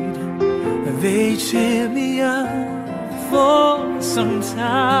great, they cheer me up for some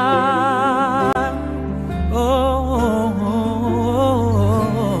time.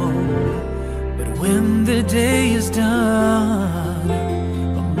 But when the day is done,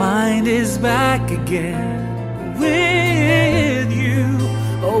 my mind is back again with you.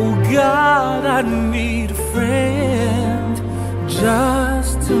 Oh God, I need a friend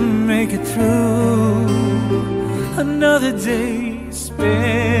just to make it through another day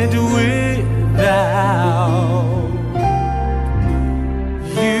spent without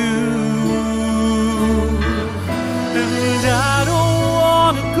you. And I don't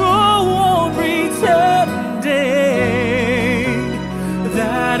wanna go on pretending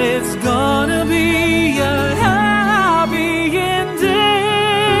that it's gonna be a happy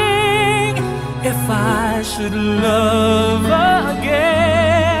ending. If I should love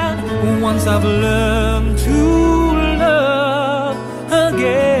again, once I've learned to love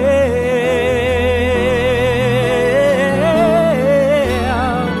again.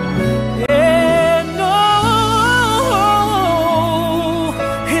 And no,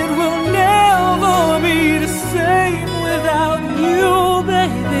 it will never be the same without you,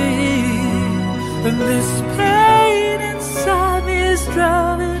 baby. And this pain inside me is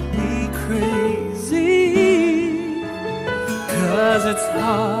driving me crazy, 'cause it's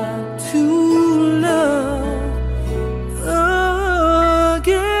hard to love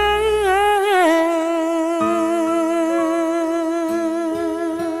again.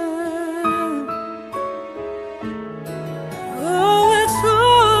 Oh, it's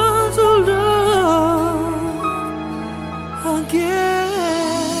hard to love again.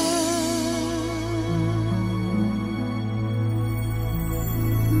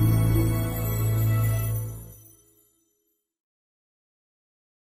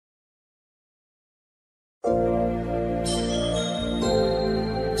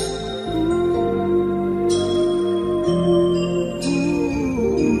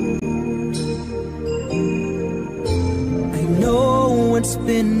 I know it's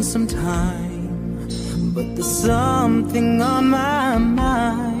been some time, but there's something on my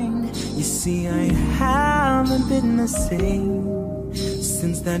mind. You see, I haven't been the same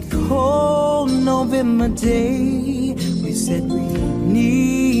since that cold November day. We said we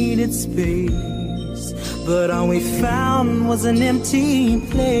needed space, but all we found was an empty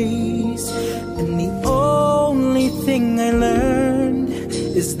place. And the only thing I learned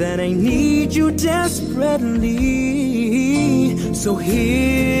is that I need you desperately. So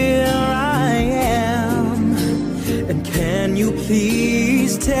here I am, and can you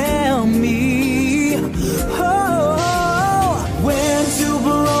please tell me, oh, where do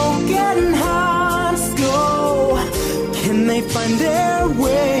broken hearts go? Can they find it?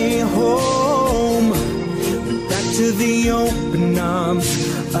 the open arms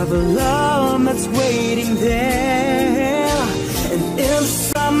of a love that's waiting there. And if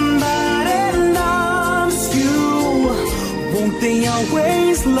somebody loves you, won't they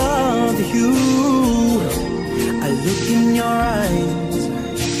always love you? I look in your eyes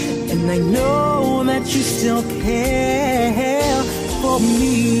and I know that you still care for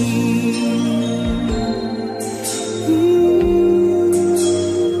me.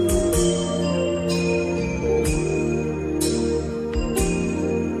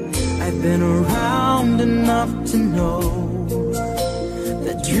 I've been around enough to know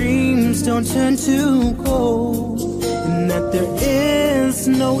that dreams don't turn to gold, and that there is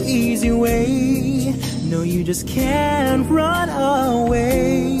no easy way. No, you just can't run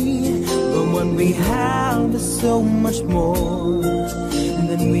away. But what we have is so much more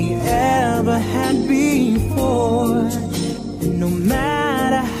than we ever had before. And no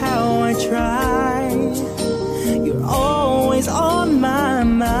matter how I try, you're always on my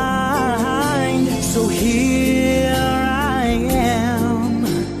mind. So here I am,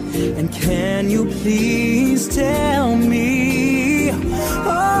 and can you please tell me,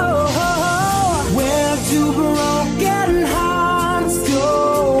 where do broken hearts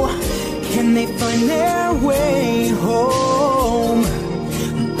go? Can they find their way home?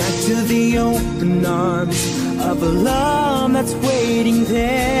 Back to the open arms of a love that's waiting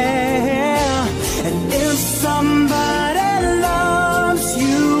there. And if somebody loves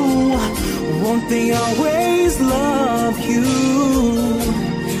you, won't they always love you?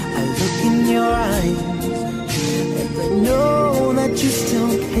 I look in your eyes and I know that you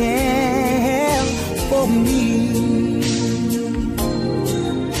still care for me.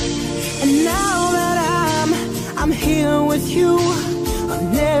 And now that I'm here with you, I'll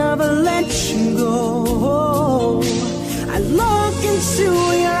never let you go. I look into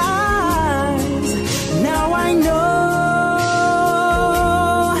your eyes, now I know.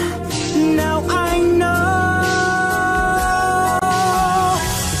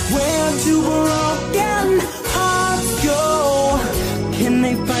 Where do broken hearts go? Can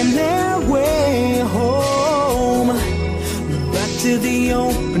they find their way home? Back to the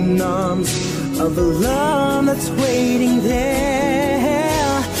open arms of a love that's waiting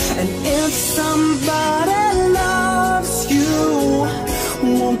there. And if somebody loves you,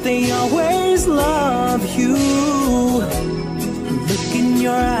 won't they always love you? Look in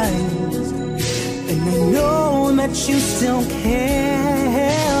your eyes and I know that you still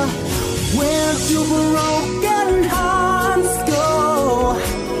care. Where do broken hearts go?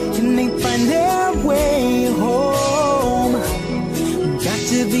 Can they find their way home? Back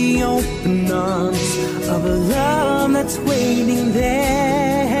to the open arms of a love that's waiting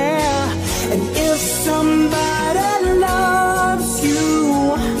there. And if somebody loves you,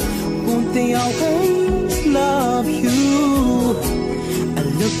 won't they always love you? I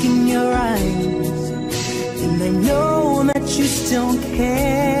look in your eyes and I know that you still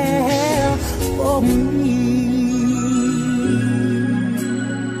care for me.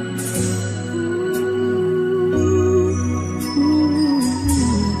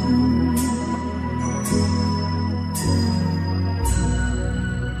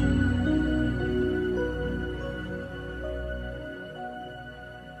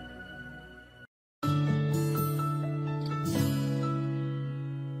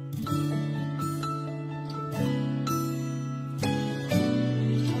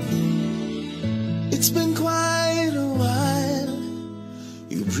 It's been quite a while.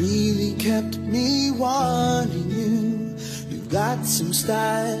 You really kept me wanting you. You've got some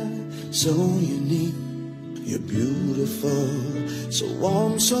style, so unique. You're beautiful, so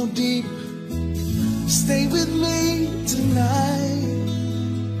warm, so deep. Stay with me tonight.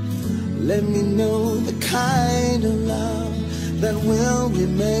 Let me know the kind of love that will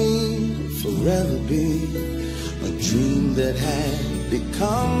remain, forever be a dream that had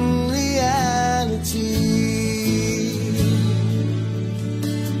become reality.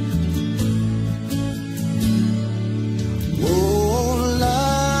 Oh,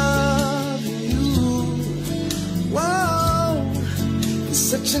 loving you, whoa, it's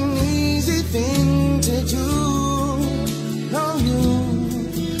such an easy thing to do. No, you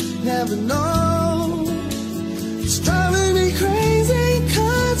never know. It's driving me crazy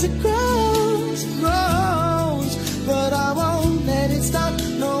 'cause it grows, grows. But I won't let it stop.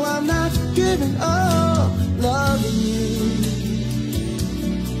 No, I'm not giving up loving you.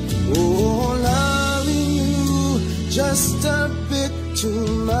 Oh, loving you just a bit too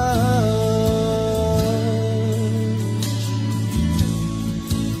much.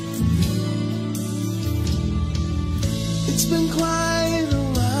 It's been quite a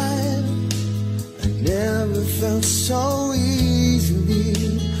while. I never felt so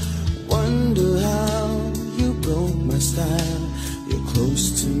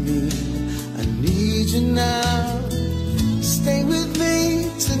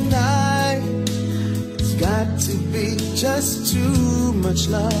be just too much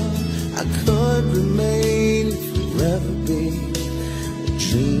love. I could remain, forever be a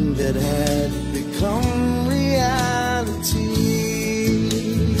dream that had become reality.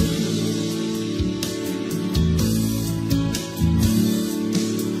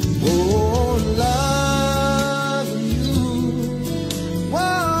 Oh, loving you,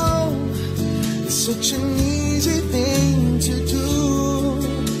 whoa, it's such an easy thing to do.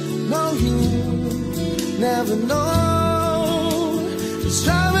 No, you never know. It's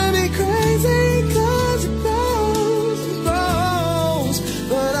driving me crazy 'cause it grows and grows,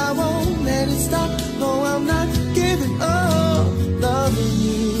 but I won't let it stop. No, I'm not giving up loving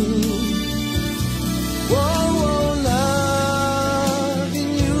you. Whoa, whoa,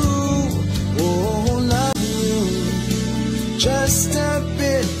 loving you. Whoa, loving you. Just a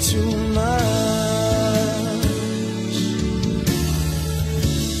bit too much.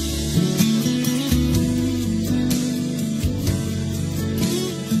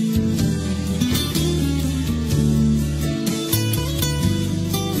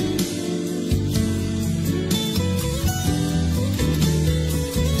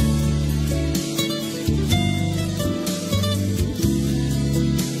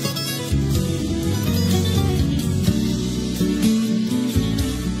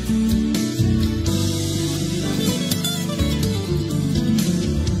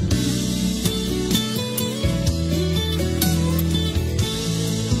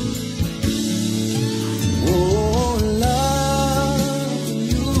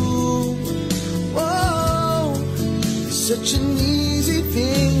 Such an easy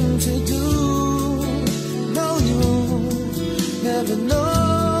thing to do. No, you never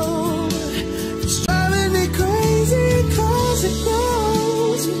know. It's driving me crazy 'cause it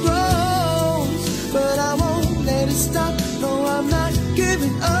grows and grows, but I won't let it stop. No, I'm not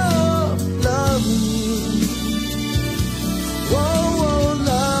giving up loving you. Whoa, whoa,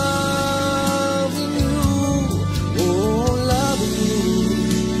 loving you. Oh, loving you.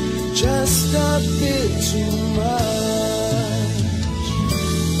 Just a bit too much.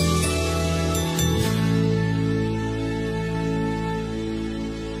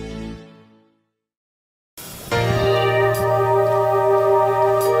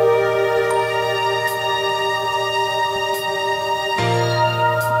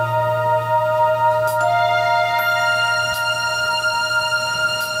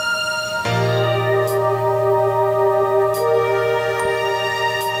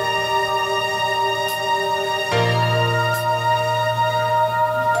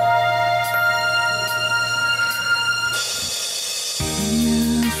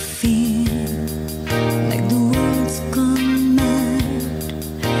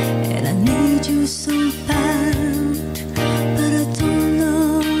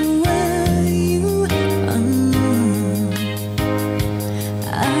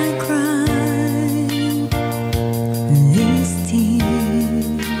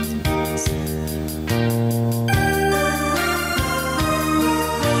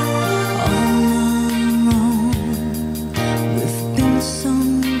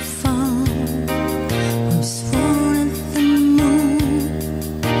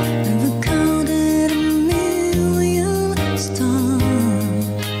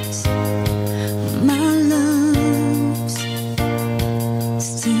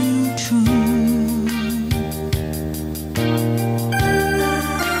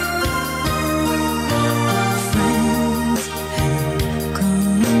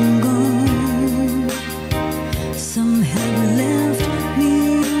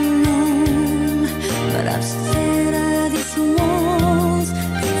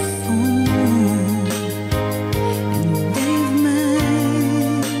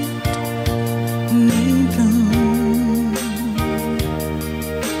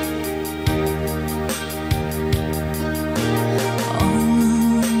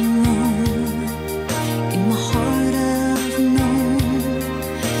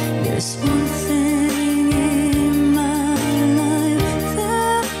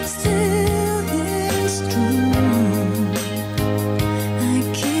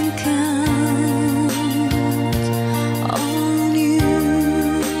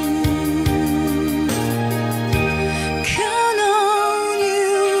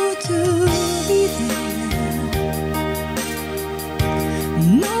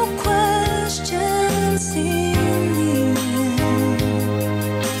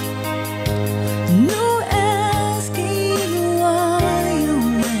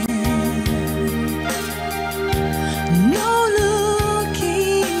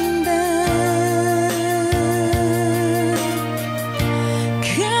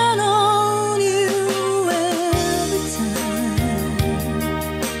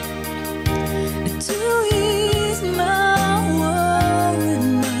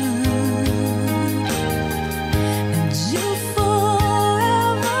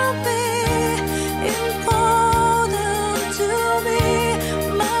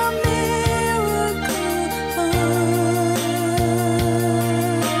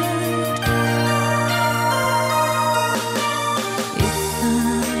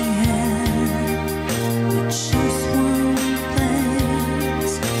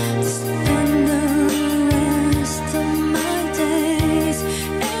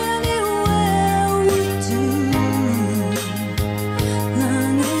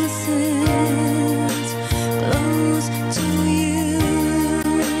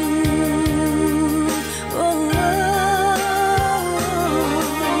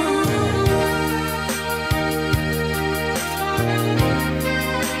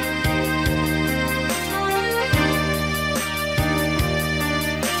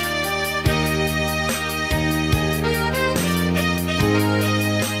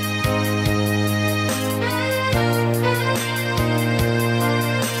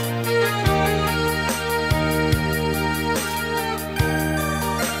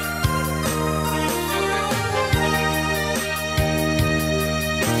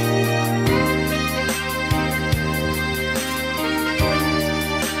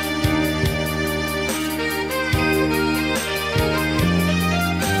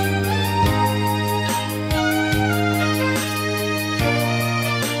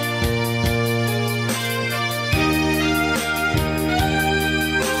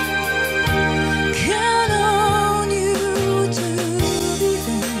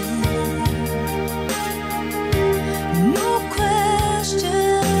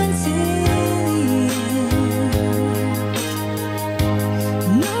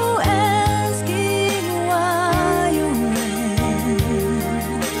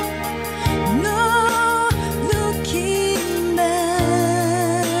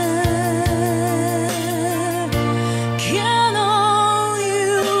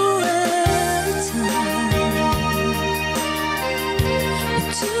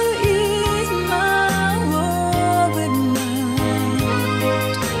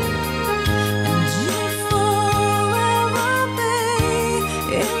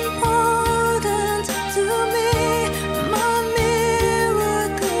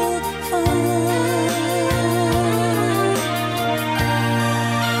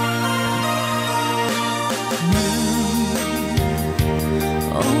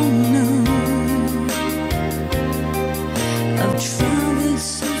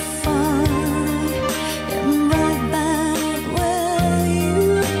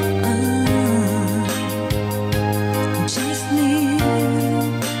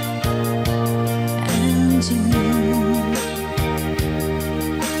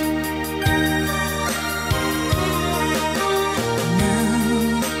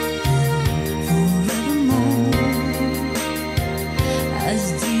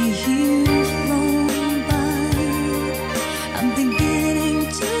 years roll by, I'm beginning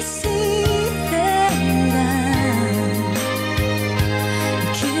to see that I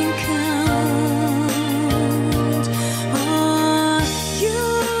can count on you.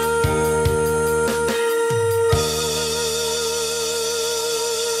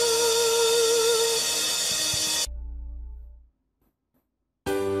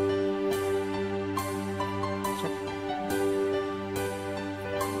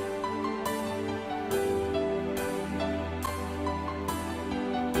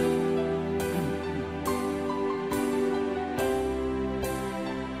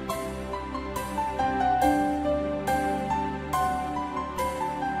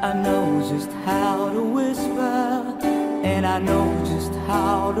 I know just how to whisper, and I know just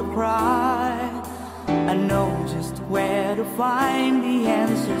how to cry. I know just where to find the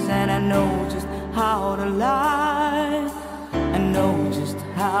answers, and I know just how to lie. I know just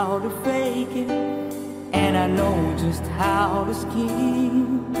how to fake it, and I know just how to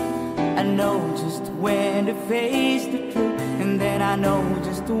scheme. I know just when to face the truth, and then I know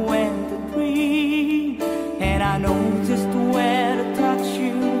just when to dream. And I know just where to touch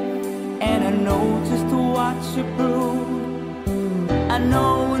you, and I know just what you prove. I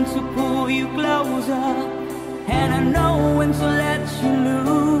know when to pull you closer, and I know when to let you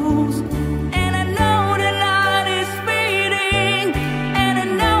loose. And I know the night is fading, and I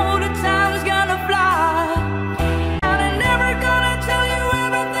know the time's gonna fly. And I'm never gonna tell you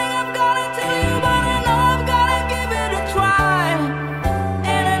everything I'm gonna tell you, but I know I've gotta give it a try.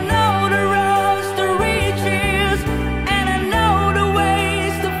 And I know the roads to riches, and I know the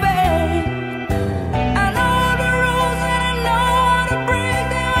ways to fade. I know the rules, and I know how to break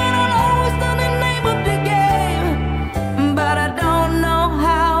them, and I'll always know the name of the game. But I don't know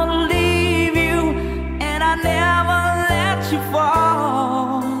how to leave you, and I never let you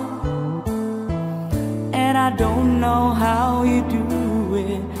fall. And I don't know how you do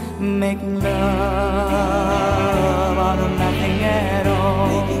it, making love out of nothing at all.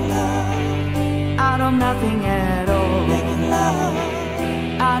 Out of nothing at all.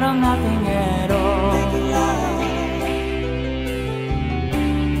 Out of nothing at all.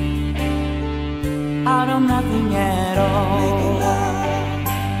 Out of nothing at all.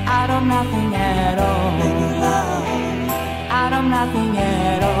 Out of nothing at all. Out of nothing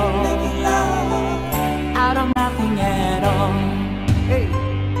at all. Out of nothing at all. Hey.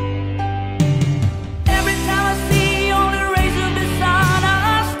 Every time I see you on the rays of the sun,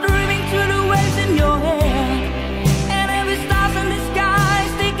 I'm streaming through the waves in your hair. And every star's in the sky,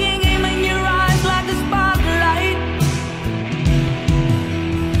 sticking aim in your eyes like a spotlight.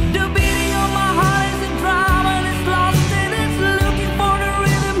 The beating of my heart is a drum, and it's lost and it's looking for the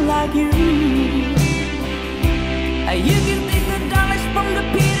rhythm like you. You can take the darkness from the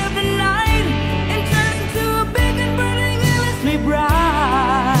pit of the night and turn into a big and burning endlessly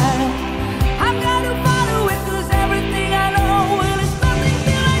bright. I've got to follow it, 'cause everything I know, well, it's nothing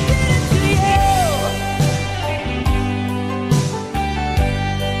till I get it to you.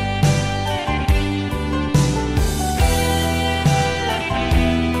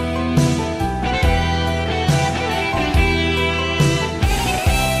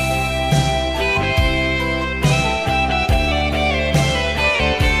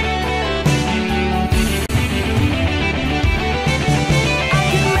 I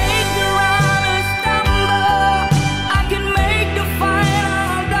can make the runners stumble, I can make the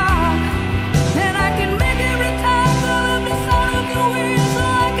final dark, and I can make every time full of the sound of your wind, so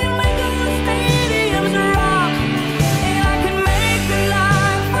I can make all the stadiums rock. And I can make the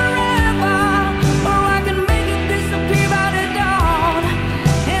light forever, or I can make it disappear by the dawn.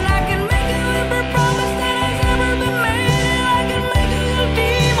 And I can make every promise that has ever been made, and I can make all your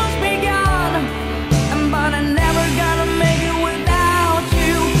demons be gone. But I'm never gonna make it without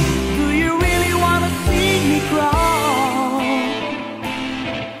you. Do you really wanna see me crawl?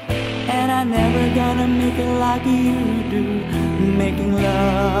 And I'm never gonna make it like you do, making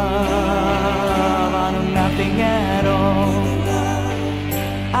love out of nothing at all.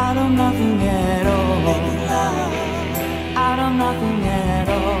 Out of nothing at all. Out of nothing at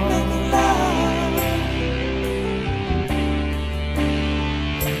all.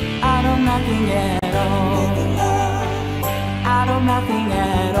 Out of nothing at all. Out of nothing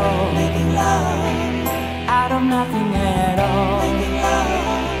at all. Out of nothing at all.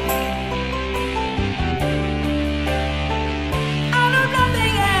 Out of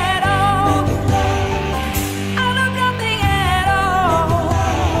nothing at all. Out of nothing at all.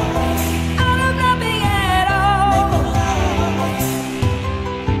 Out of nothing at all.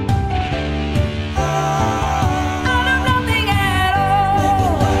 Out of nothing at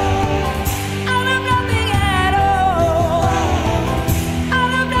all.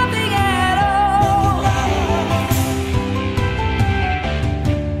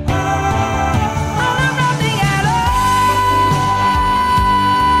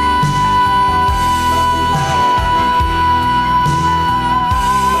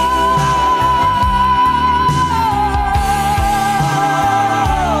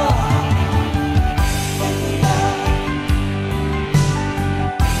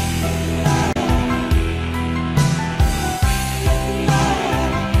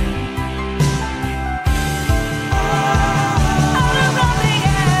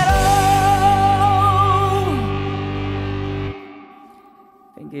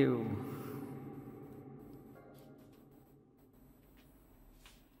 Thank you.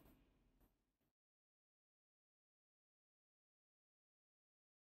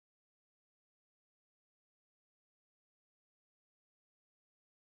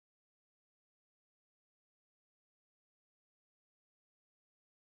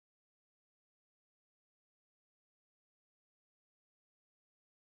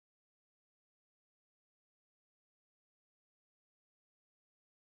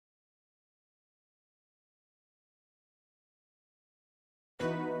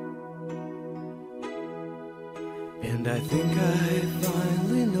 And I think I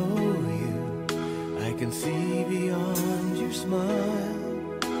finally know you. I can see beyond your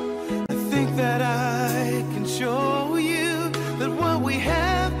smile. I think that I can show you that what we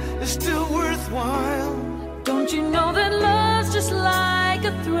have is still worthwhile. Don't you know that love's just like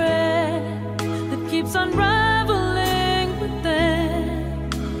a thread that keeps unraveling within?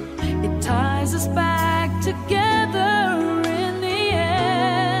 It ties us back together in the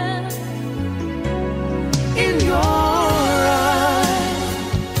end. In your eyes,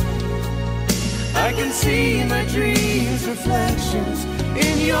 I can see my dreams' reflections.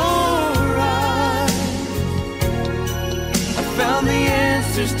 In your eyes, I found the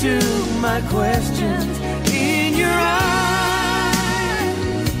answers to my questions. In your eyes,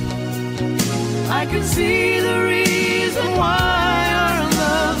 I can see the reason why our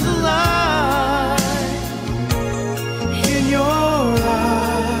love's alive. In your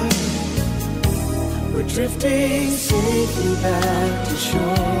eyes, we're drifting safely back to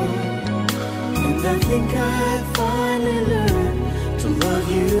shore. And I think I finally learned to love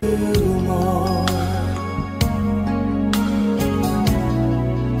you more.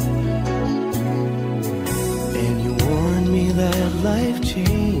 And you warned me that life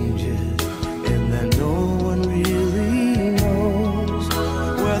changes, and that no one really knows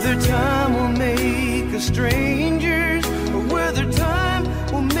whether time will make us strangers or whether time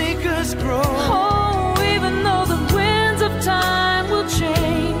will make us grow. Oh, even though the winds of time will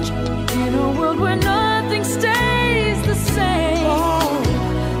change, in a world where nothing stays the same. Oh,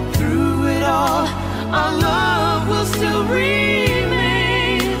 through it all, our love will still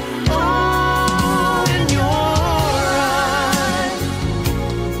remain. Oh, in your eyes,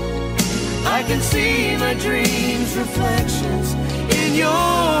 I can see my dreams' reflections. In your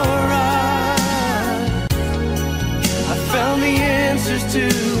eyes, I found the answers to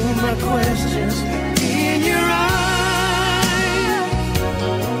my questions. In your eyes,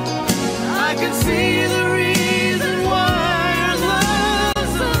 I can see the reason why our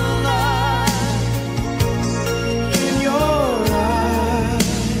love's alive. In your eyes,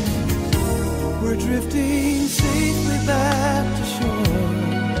 we're drifting safely back to shore.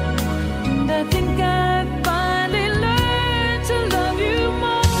 And I think I finally learned to love you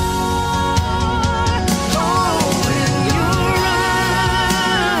more. Oh, in your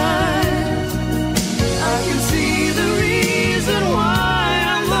eyes, I can see the reason why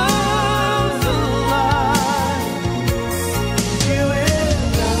our love's alive. You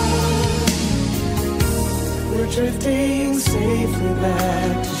and I, we're drifting safely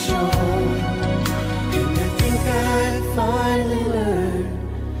back to shore. And I think I finally learned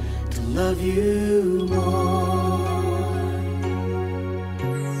to love you more.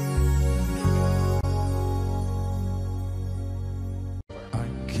 I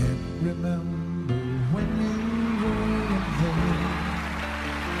can't remember when you were there,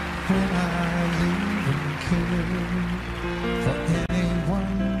 when I even cared for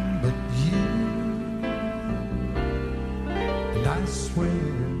anyone but you. And I swear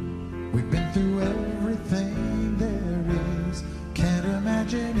we've been through everything there is. Can't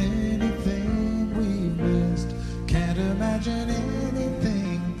imagine anything we've missed. Can't imagine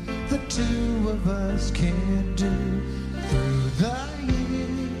anything the two of us can't do. Through the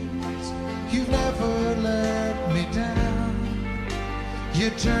years, you've never let me down. You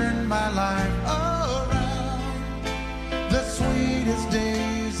turned my life around. The sweetest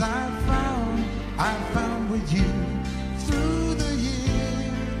days I've found with you. Through the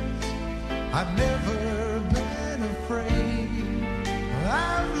years, I've never been afraid.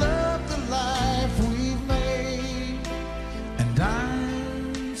 I've loved the life we've made, and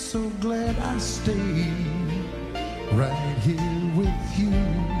I'm so glad I stayed right here with you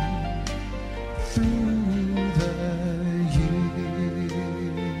through the years.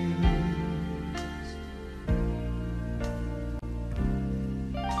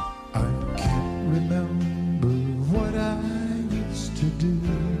 I can't remember what I used to do,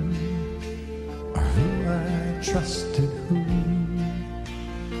 or who I trusted, who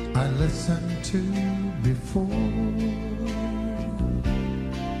I listened to before.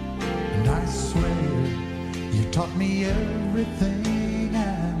 taught me everything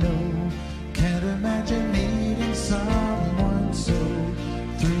I know. Can't imagine needing someone so.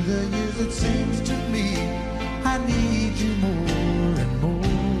 Through the years it seems to me I need you more and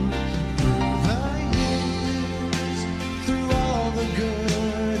more. Through the years, through all the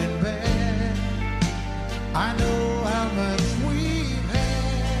good and bad, I know how much we've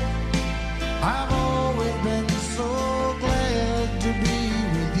had. I've always been so glad to be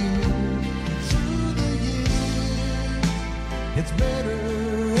with you. Through the years, it's better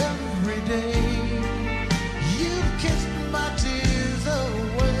every day. You've kissed my tears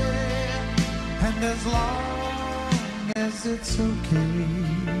away, and as long as it's okay,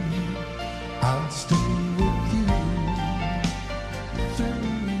 I'll stay with you through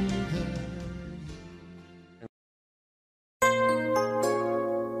the years.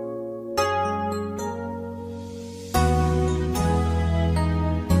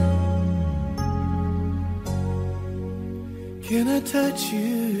 Can I touch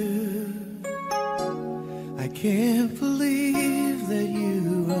you? I can't believe that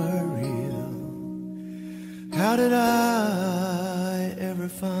you are real. How did I ever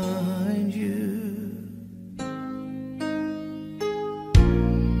find you?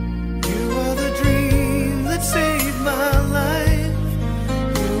 You are the dream that saved my life.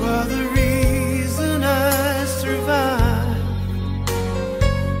 You are the reason I survived.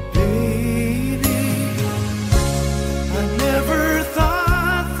 Baby, I never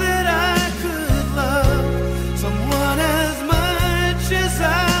thought that I could love someone as much as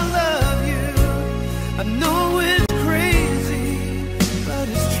I love you. I know it's crazy, but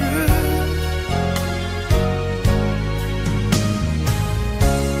it's true.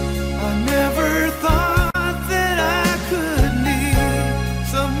 I never thought that I could need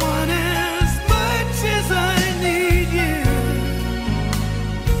someone as much as I need you.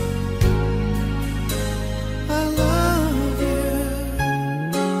 I love you.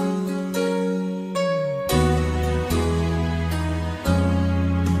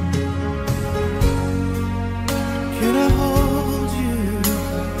 Can I hold you?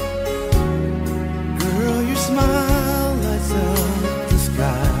 Girl, your smile lights up the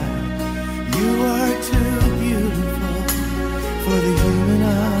sky. You are too beautiful for the human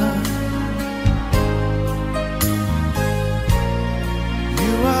eye.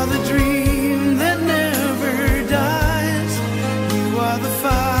 You are the dream that never dies. You are the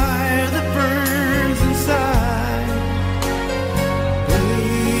fire that burns inside.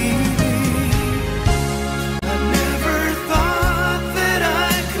 Baby, I never thought that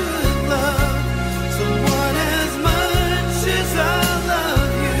I could love someone as much as I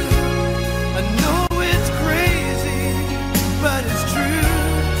love you. I know it's crazy, but it's true.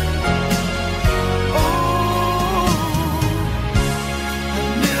 Oh, I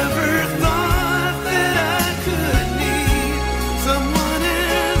never thought that I could need someone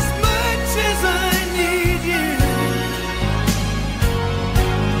as much as I need you.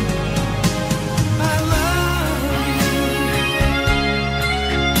 I love you.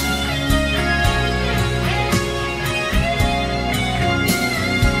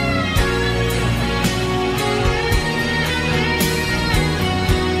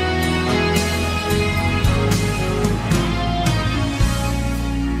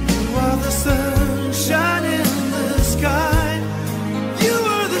 You are the sunshine in the sky. You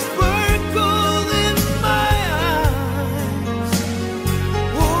are the sparkle in my eyes.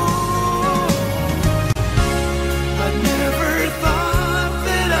 Whoa, I never thought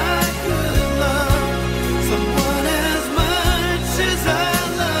that I could love someone as much as I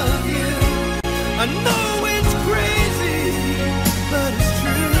love you. I know it's crazy, but it's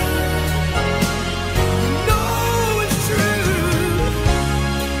true. I know it's true.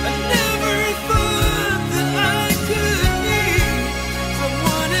 I never thought that I could need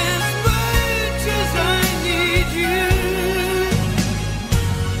someone as much as I need you.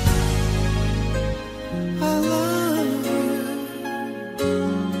 I love you.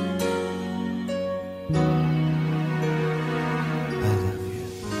 I love you.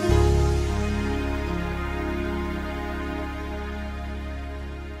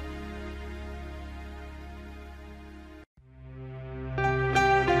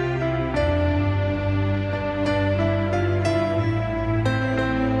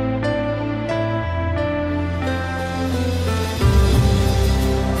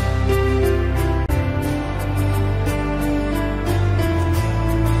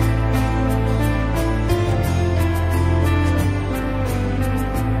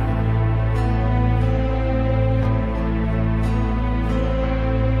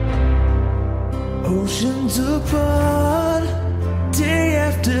 Oceans apart, day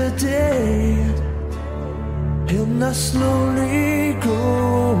after day, and I slowly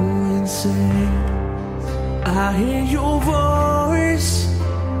go insane. I hear your voice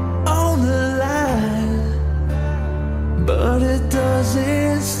on the line, but it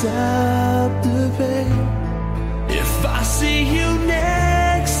doesn't stop the pain. If I see you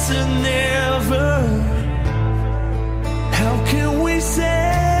next to never, how can we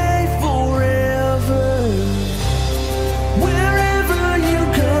say forever? Wherever you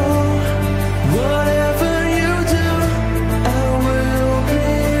go, whatever you do, I will be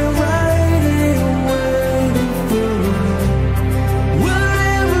right here waiting for you.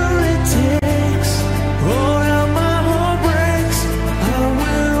 Whatever it takes, or how my heart breaks, I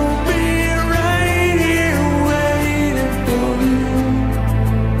will be right here waiting for you.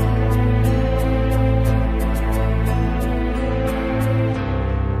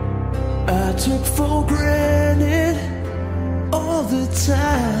 I took for granted all the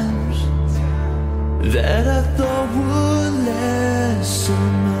times that I thought would last so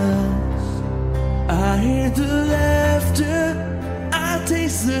much. I hear the laughter, I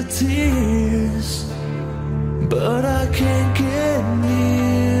taste the tears, but I can't get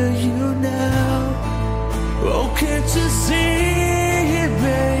near you now. Oh, can't you see it,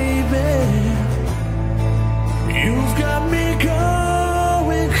 baby? You've got me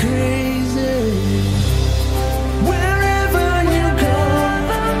going crazy. Wherever you go,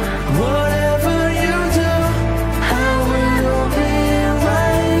 whatever you do, I will be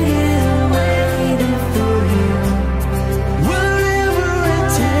right here waiting for you. Whatever it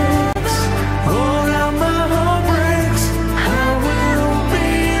takes, or how my heart breaks, I will be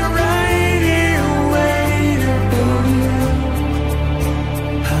right here waiting for you.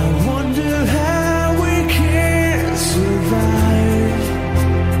 I wonder how we can survive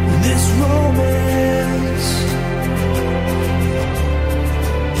this romance,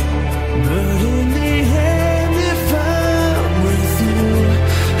 but in the end, if I'm with you,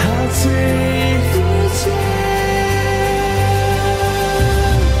 I'll take the chance.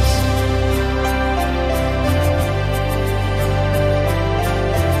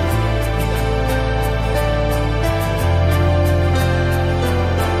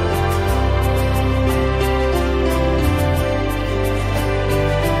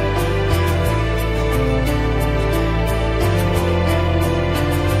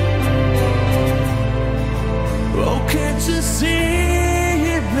 Oh, can't you see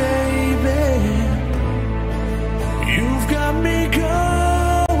it, baby? You've got me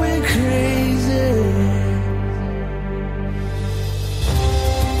going crazy.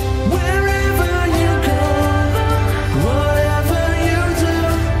 Wherever you go, whatever you do,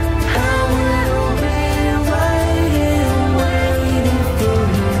 I will be right here waiting for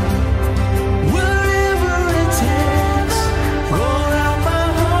you. Whatever it takes, or how my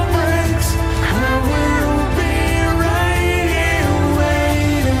heart breaks, I will be right here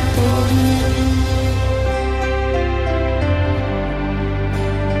waiting for you.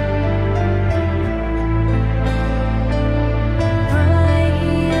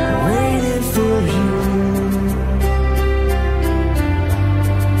 Waiting for you.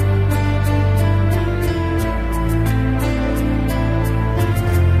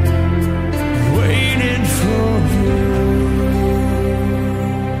 Waiting for you.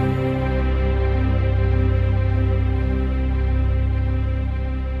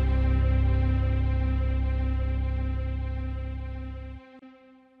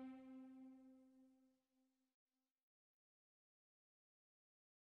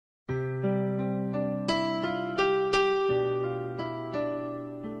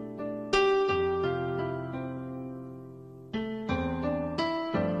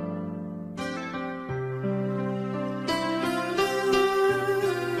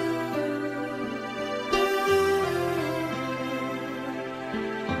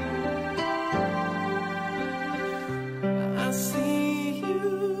 I see you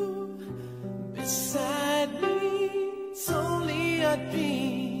beside me. It's only a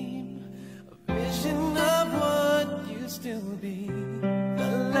dream, a vision of what used to be.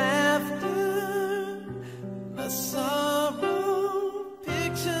 The laughter, the sorrow,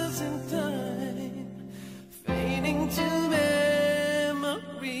 pictures in time, fading to memories.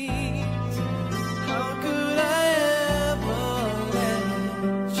 How could I ever let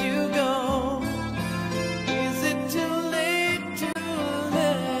you go? Is it too late to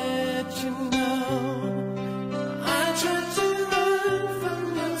let you know? I tried to run from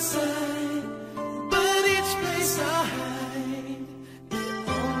your side, but each place I hide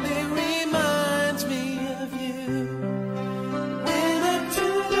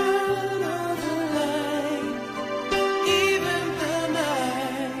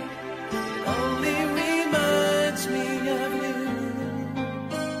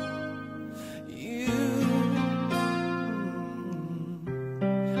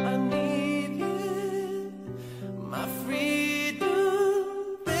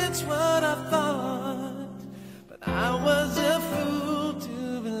that's what I thought, but I was a fool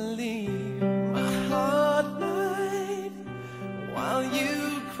to believe my heart lied while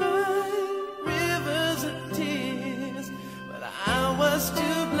you cried rivers of tears. But I was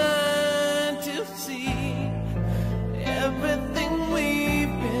too blind to see everything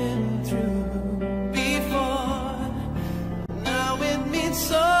we've been through before. Now it means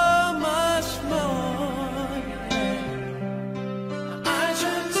so much more. I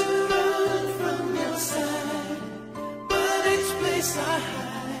tried to run from your side, but each place I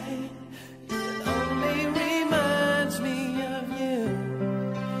hide, it only reminds me of you.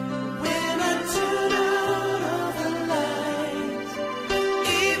 When I turn out all the lights,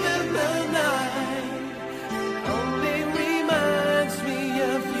 even the night, it only reminds me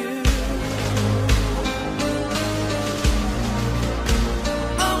of you.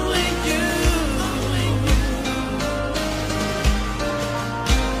 Only you.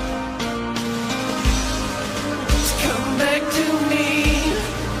 Just come back to me.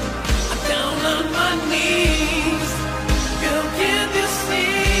 I'm down on my knees. Girl, can't you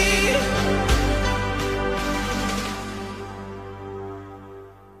see?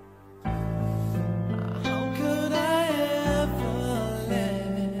 How could I ever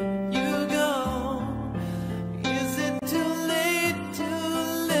let you go? Is it too late to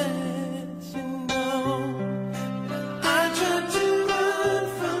let you know? I tried to run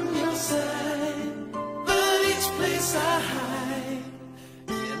from your side, but each place I hide,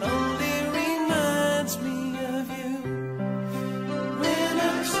 it only reminds me of you. When I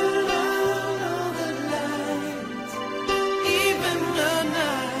turn out all the lights, even the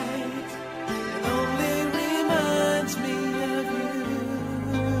night, it only reminds me of you.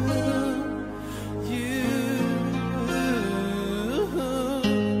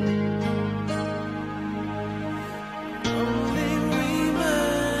 Only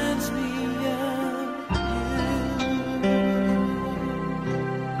reminds me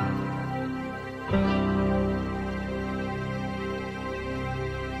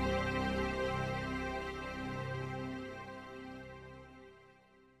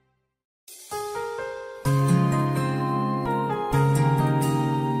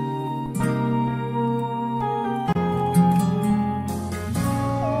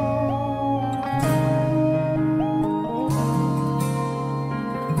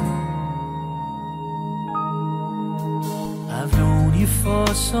I've known you for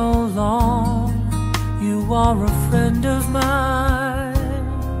so long, you are a friend of mine.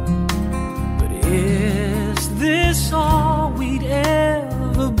 But is this all we'd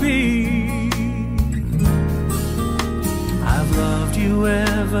ever be? I've loved you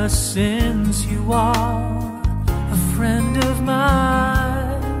ever since you are a friend of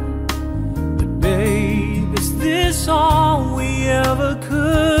mine. But babe, is this all we ever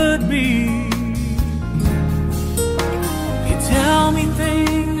could be? Tell me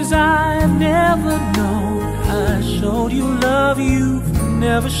things I've never known. I showed you love you've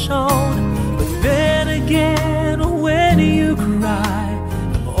never shown. But then again, when you cry,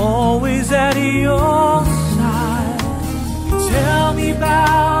 I'm always at your side. You tell me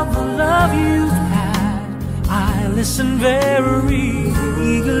about the love you've had, I listen very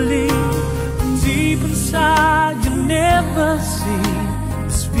eagerly. Deep inside, you never see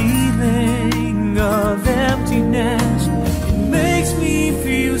this feeling of emptiness. Makes me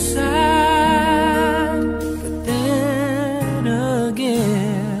feel sad, but then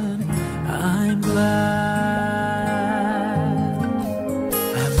again, I'm glad.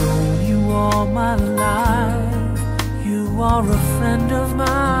 I've known you all my life, you are a friend of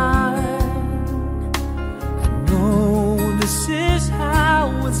mine. I know this is how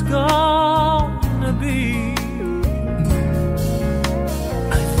it's gonna be.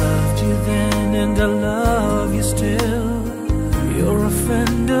 I loved you then and I love you still. You're a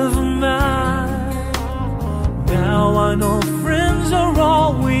friend of mine. Now I know friends are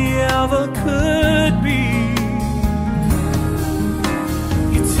all we ever could be.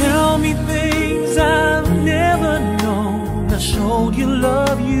 You tell me things I've never known. I showed you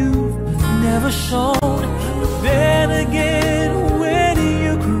love you've never shown. But then again, when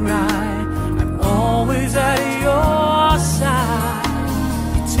you cry, I'm always at your side.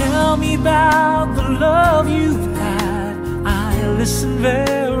 You tell me about the love you've had, I listen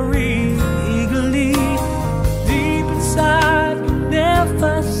very eagerly. Deep inside, you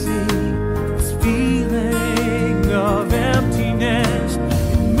never see this feeling of emptiness.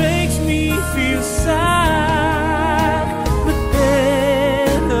 It makes me feel sad, but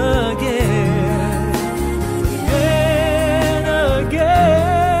then again, then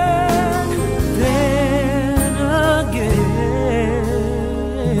again.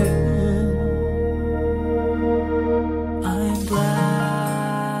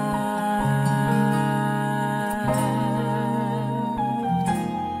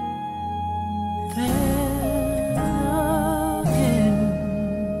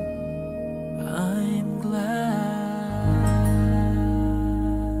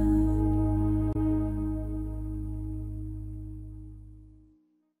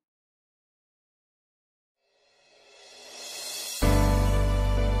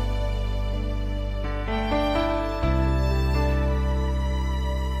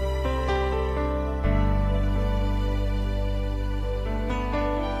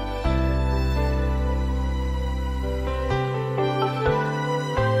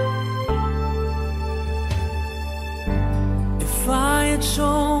 had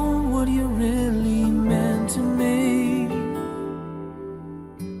shown what you really meant to me,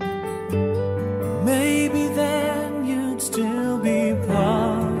 maybe then you'd still be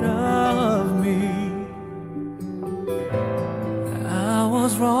part of me. I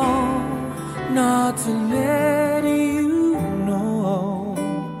was wrong not to let you know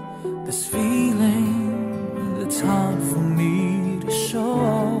this feeling that's hard for me to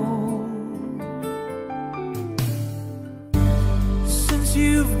show. Since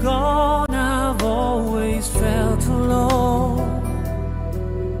you've gone, I've always felt alone,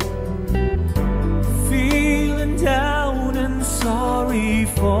 feeling down and sorry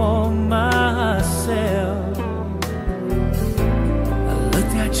for myself. I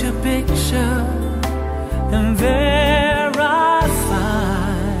looked at your picture and there I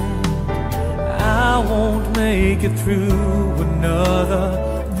find I won't make it through another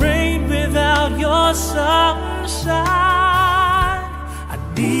rain without your sunshine. I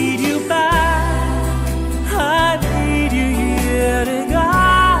need you back, I need you here to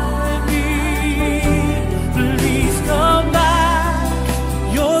guide me. Please come back,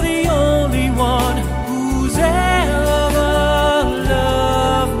 you're the only one who's ever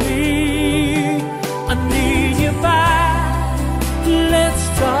loved me. I need you back, let's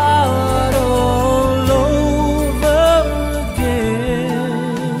start all over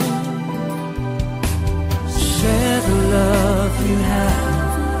again. Share the love you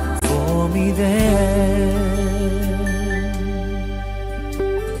have for me then.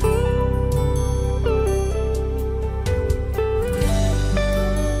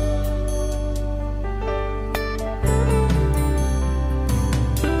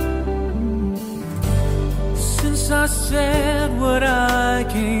 Since I said what I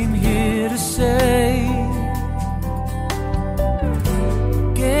came here to say,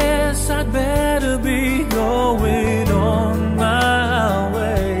 guess I'd better be going on my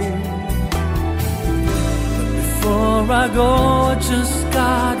way. But before I go, I just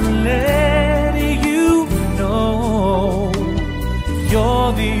gotta let you know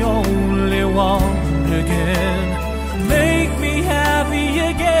you're the only one who can make me happy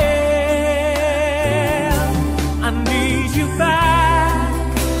again. I need you back,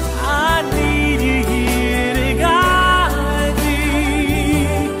 I need you here to guide me.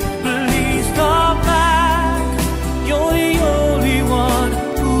 Please come back, you're the only one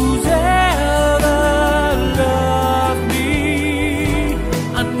who's ever loved me.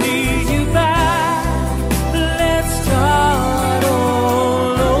 I need you back, let's start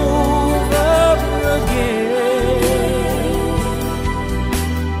all over again.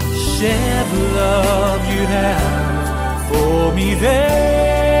 Share the love you have for me then.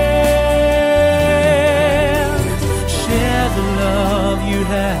 Share the love you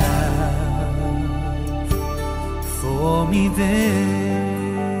have for me then.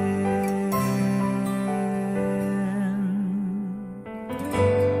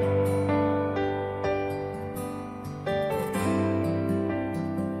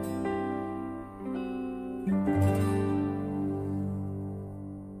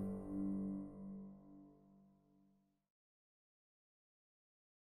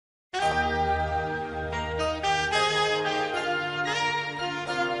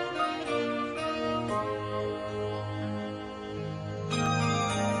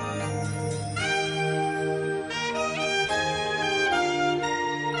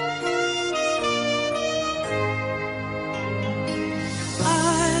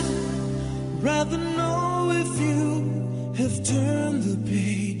 Rather know if you have turned the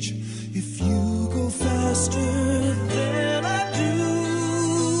page, if you go faster than I do.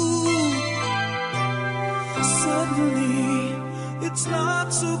 Suddenly, it's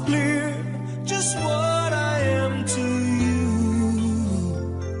not so clear just what I am to you.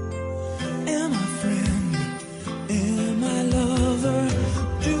 Am I friend? Am I lover?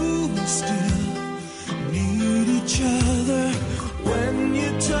 Do we still need each other? When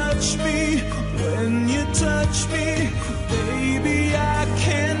you touch me, when you touch me, baby, I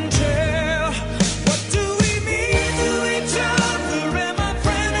can tell. What do we mean to each other? Am I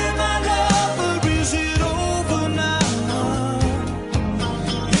friend, am I lover? Is it over now?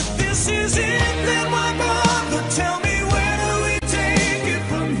 If this is it, then why bother? Tell me, where do we take it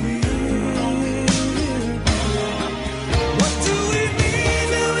from here? What do we mean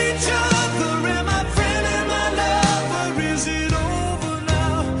to each other? Am I friend, am I lover? Is it over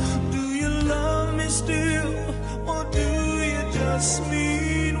now? Do you love me still, or do you just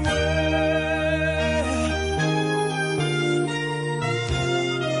mean well?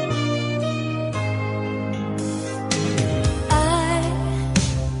 I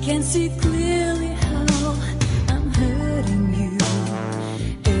can see clearly how I'm hurting you.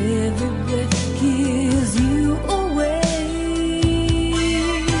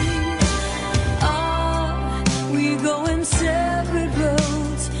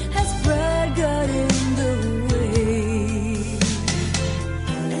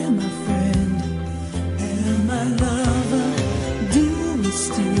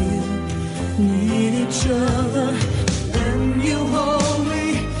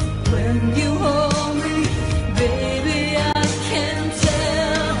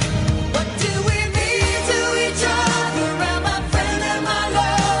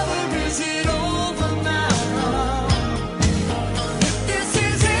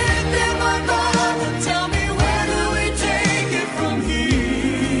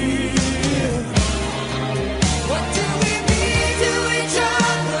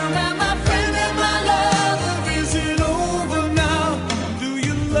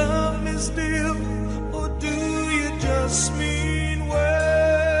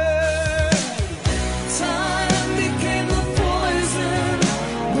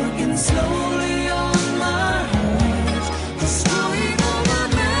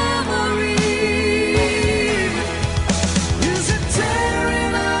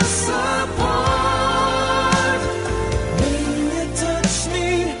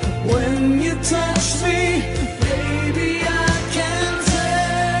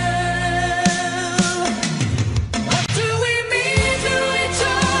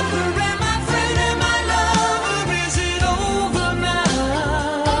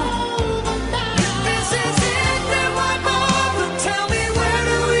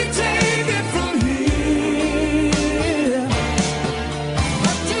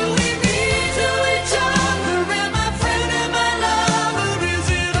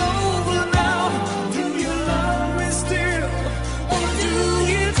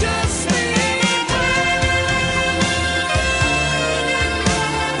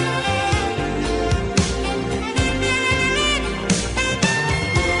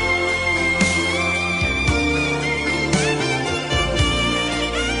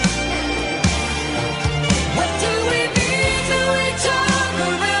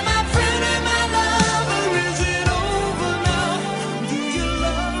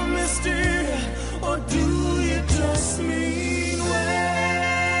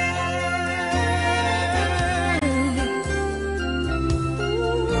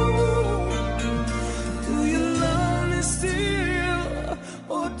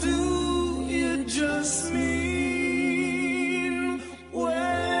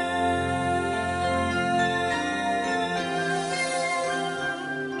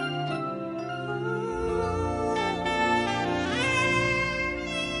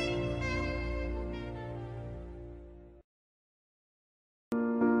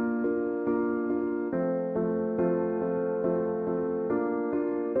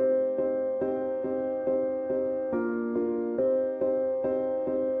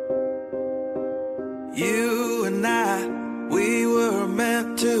 You and I, we were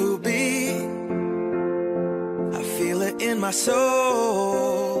meant to be. I feel it in my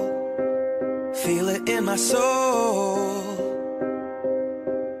soul, feel it in my soul.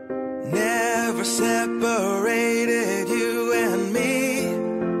 Never separated, you and me.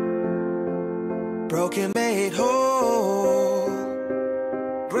 Broken made whole,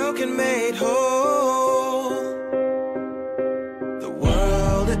 broken made whole. The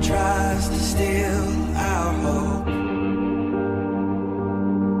world that tries to steal our hope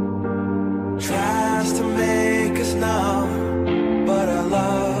tries to make us numb, but our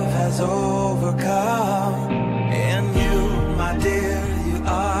love has overcome. And you, my dear, you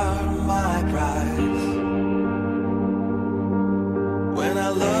are my prize. When I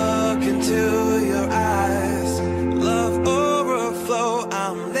look into your eyes, love overflow,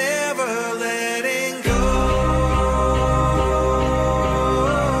 I'm never letting go.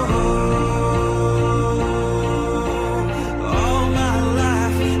 All my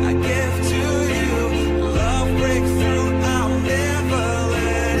life I give to you, love breakthrough, I'm never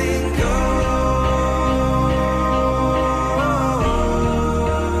letting go.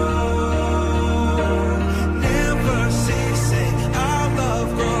 Never ceasing, our love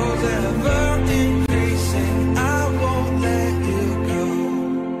grows ever increasing, I won't let you go.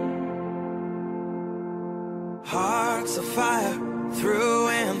 Hearts of fire through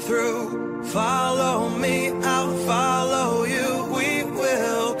and through, follow me, I'll follow you, we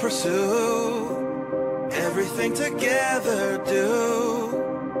will pursue everything together, do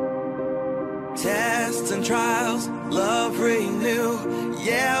tests and trials, love renew.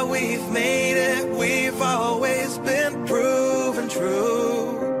 Yeah, we've made it, we've always been proven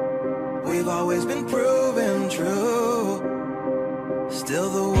true. We've always been proven true. Still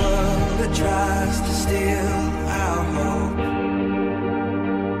the world that tries to steal our hope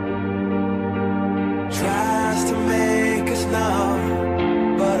tries to make us numb,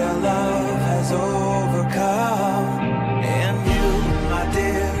 but our love has overcome. And you, my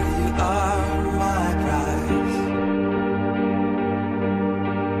dear, you are my prize.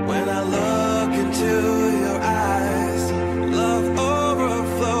 When I look into your eyes, love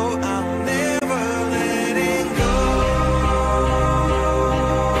overflow, I'm never letting go.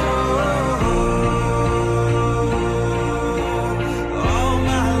 All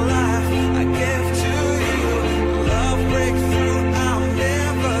my life I give to you, love breakthrough, I'm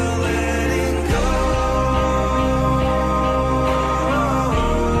never letting go.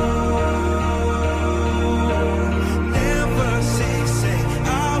 Never ceasing,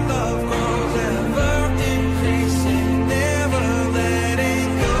 our love grows ever increasing, never letting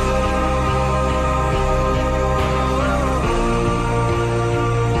go.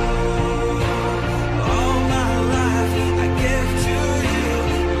 All my life I give to you,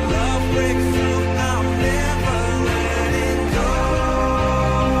 love breakthrough, I'm never letting go.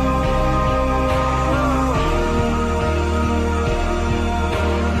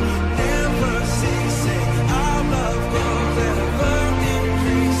 Never ceasing, our love grows ever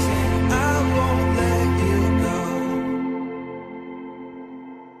increasing, I won't let you go.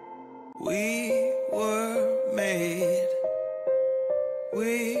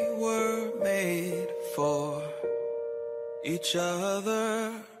 We were made for each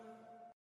other.